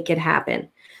to make it happen.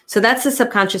 So that's the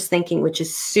subconscious thinking, which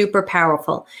is super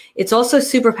powerful. It's also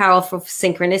super powerful for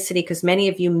synchronicity, because many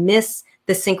of you miss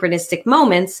the synchronistic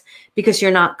moments because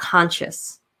you're not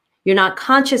conscious. You're not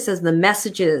conscious of the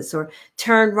messages, or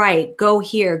turn right, go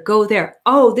here, go there.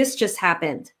 Oh, this just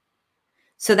happened.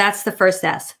 So that's the first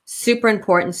S. Super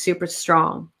important, super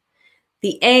strong.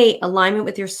 The A, alignment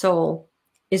with your soul,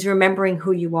 is remembering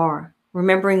who you are,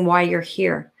 remembering why you're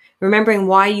here, remembering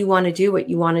why you want to do what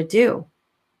you want to do.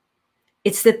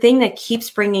 It's the thing that keeps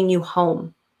bringing you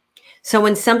home. So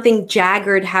when something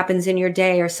jagged happens in your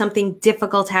day, or something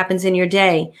difficult happens in your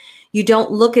day, you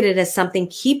don't look at it as something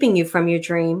keeping you from your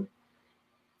dream.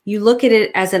 You look at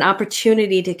it as an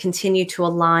opportunity to continue to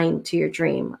align to your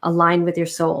dream, align with your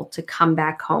soul, to come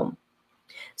back home.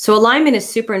 So alignment is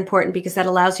super important, because that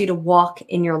allows you to walk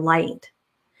in your light.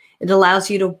 It allows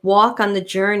you to walk on the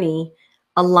journey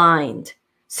aligned.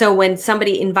 So when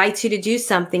somebody invites you to do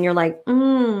something, you're like,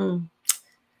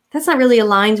 that's not really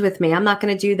aligned with me. I'm not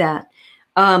going to do that.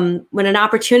 When an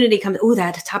opportunity comes, oh,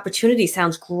 that opportunity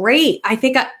sounds great.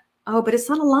 But it's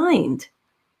not aligned.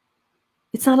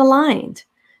 It's not aligned.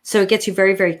 So it gets you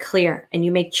very, very clear, and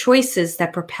you make choices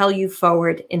that propel you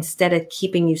forward instead of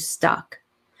keeping you stuck.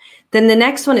 Then the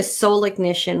next one is soul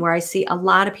ignition, where I see a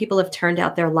lot of people have turned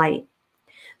out their light.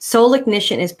 Soul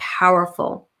ignition is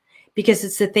powerful because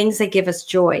it's the things that give us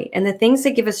joy. And the things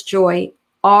that give us joy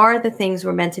are the things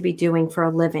we're meant to be doing for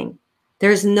a living.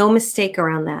 There's no mistake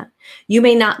around that. You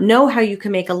may not know how you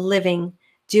can make a living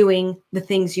doing the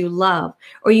things you love,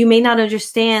 or you may not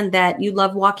understand that you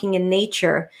love walking in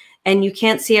nature and you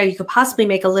can't see how you could possibly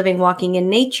make a living walking in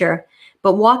nature.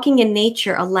 But walking in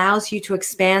nature allows you to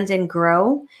expand and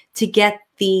grow, to get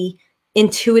the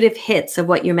intuitive hits of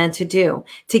what you're meant to do,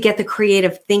 to get the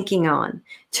creative thinking on,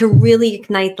 to really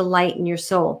ignite the light in your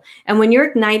soul. And when you're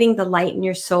igniting the light in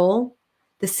your soul,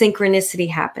 the synchronicity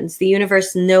happens. The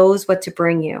universe knows what to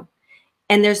bring you.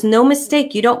 And there's no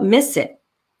mistake. You don't miss it,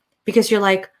 because you're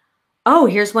like, oh,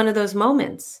 here's one of those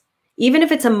moments. Even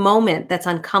if it's a moment that's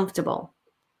uncomfortable,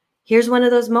 here's one of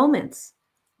those moments.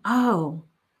 Oh,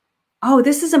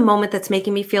 this is a moment that's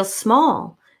making me feel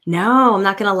small. No, I'm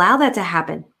not going to allow that to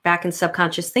happen. Back in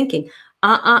subconscious thinking.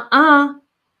 Not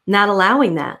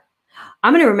allowing that.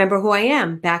 I'm going to remember who I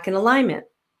am. Back in alignment.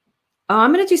 Oh,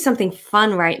 I'm going to do something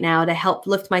fun right now to help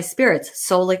lift my spirits.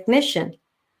 Soul ignition.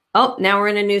 Oh, now we're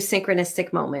in a new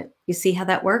synchronistic moment. You see how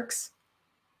that works?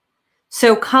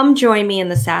 So come join me in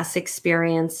the SASS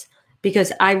experience,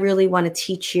 because I really want to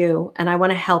teach you and I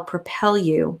want to help propel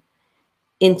you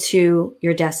into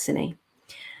your destiny.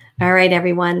 All right,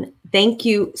 everyone. Thank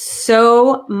you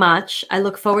so much. I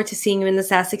look forward to seeing you in the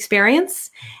SASS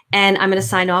experience. And I'm going to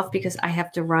sign off because I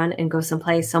have to run and go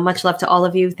someplace. So much love to all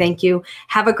of you. Thank you.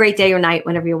 Have a great day or night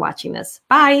whenever you're watching this.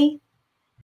 Bye.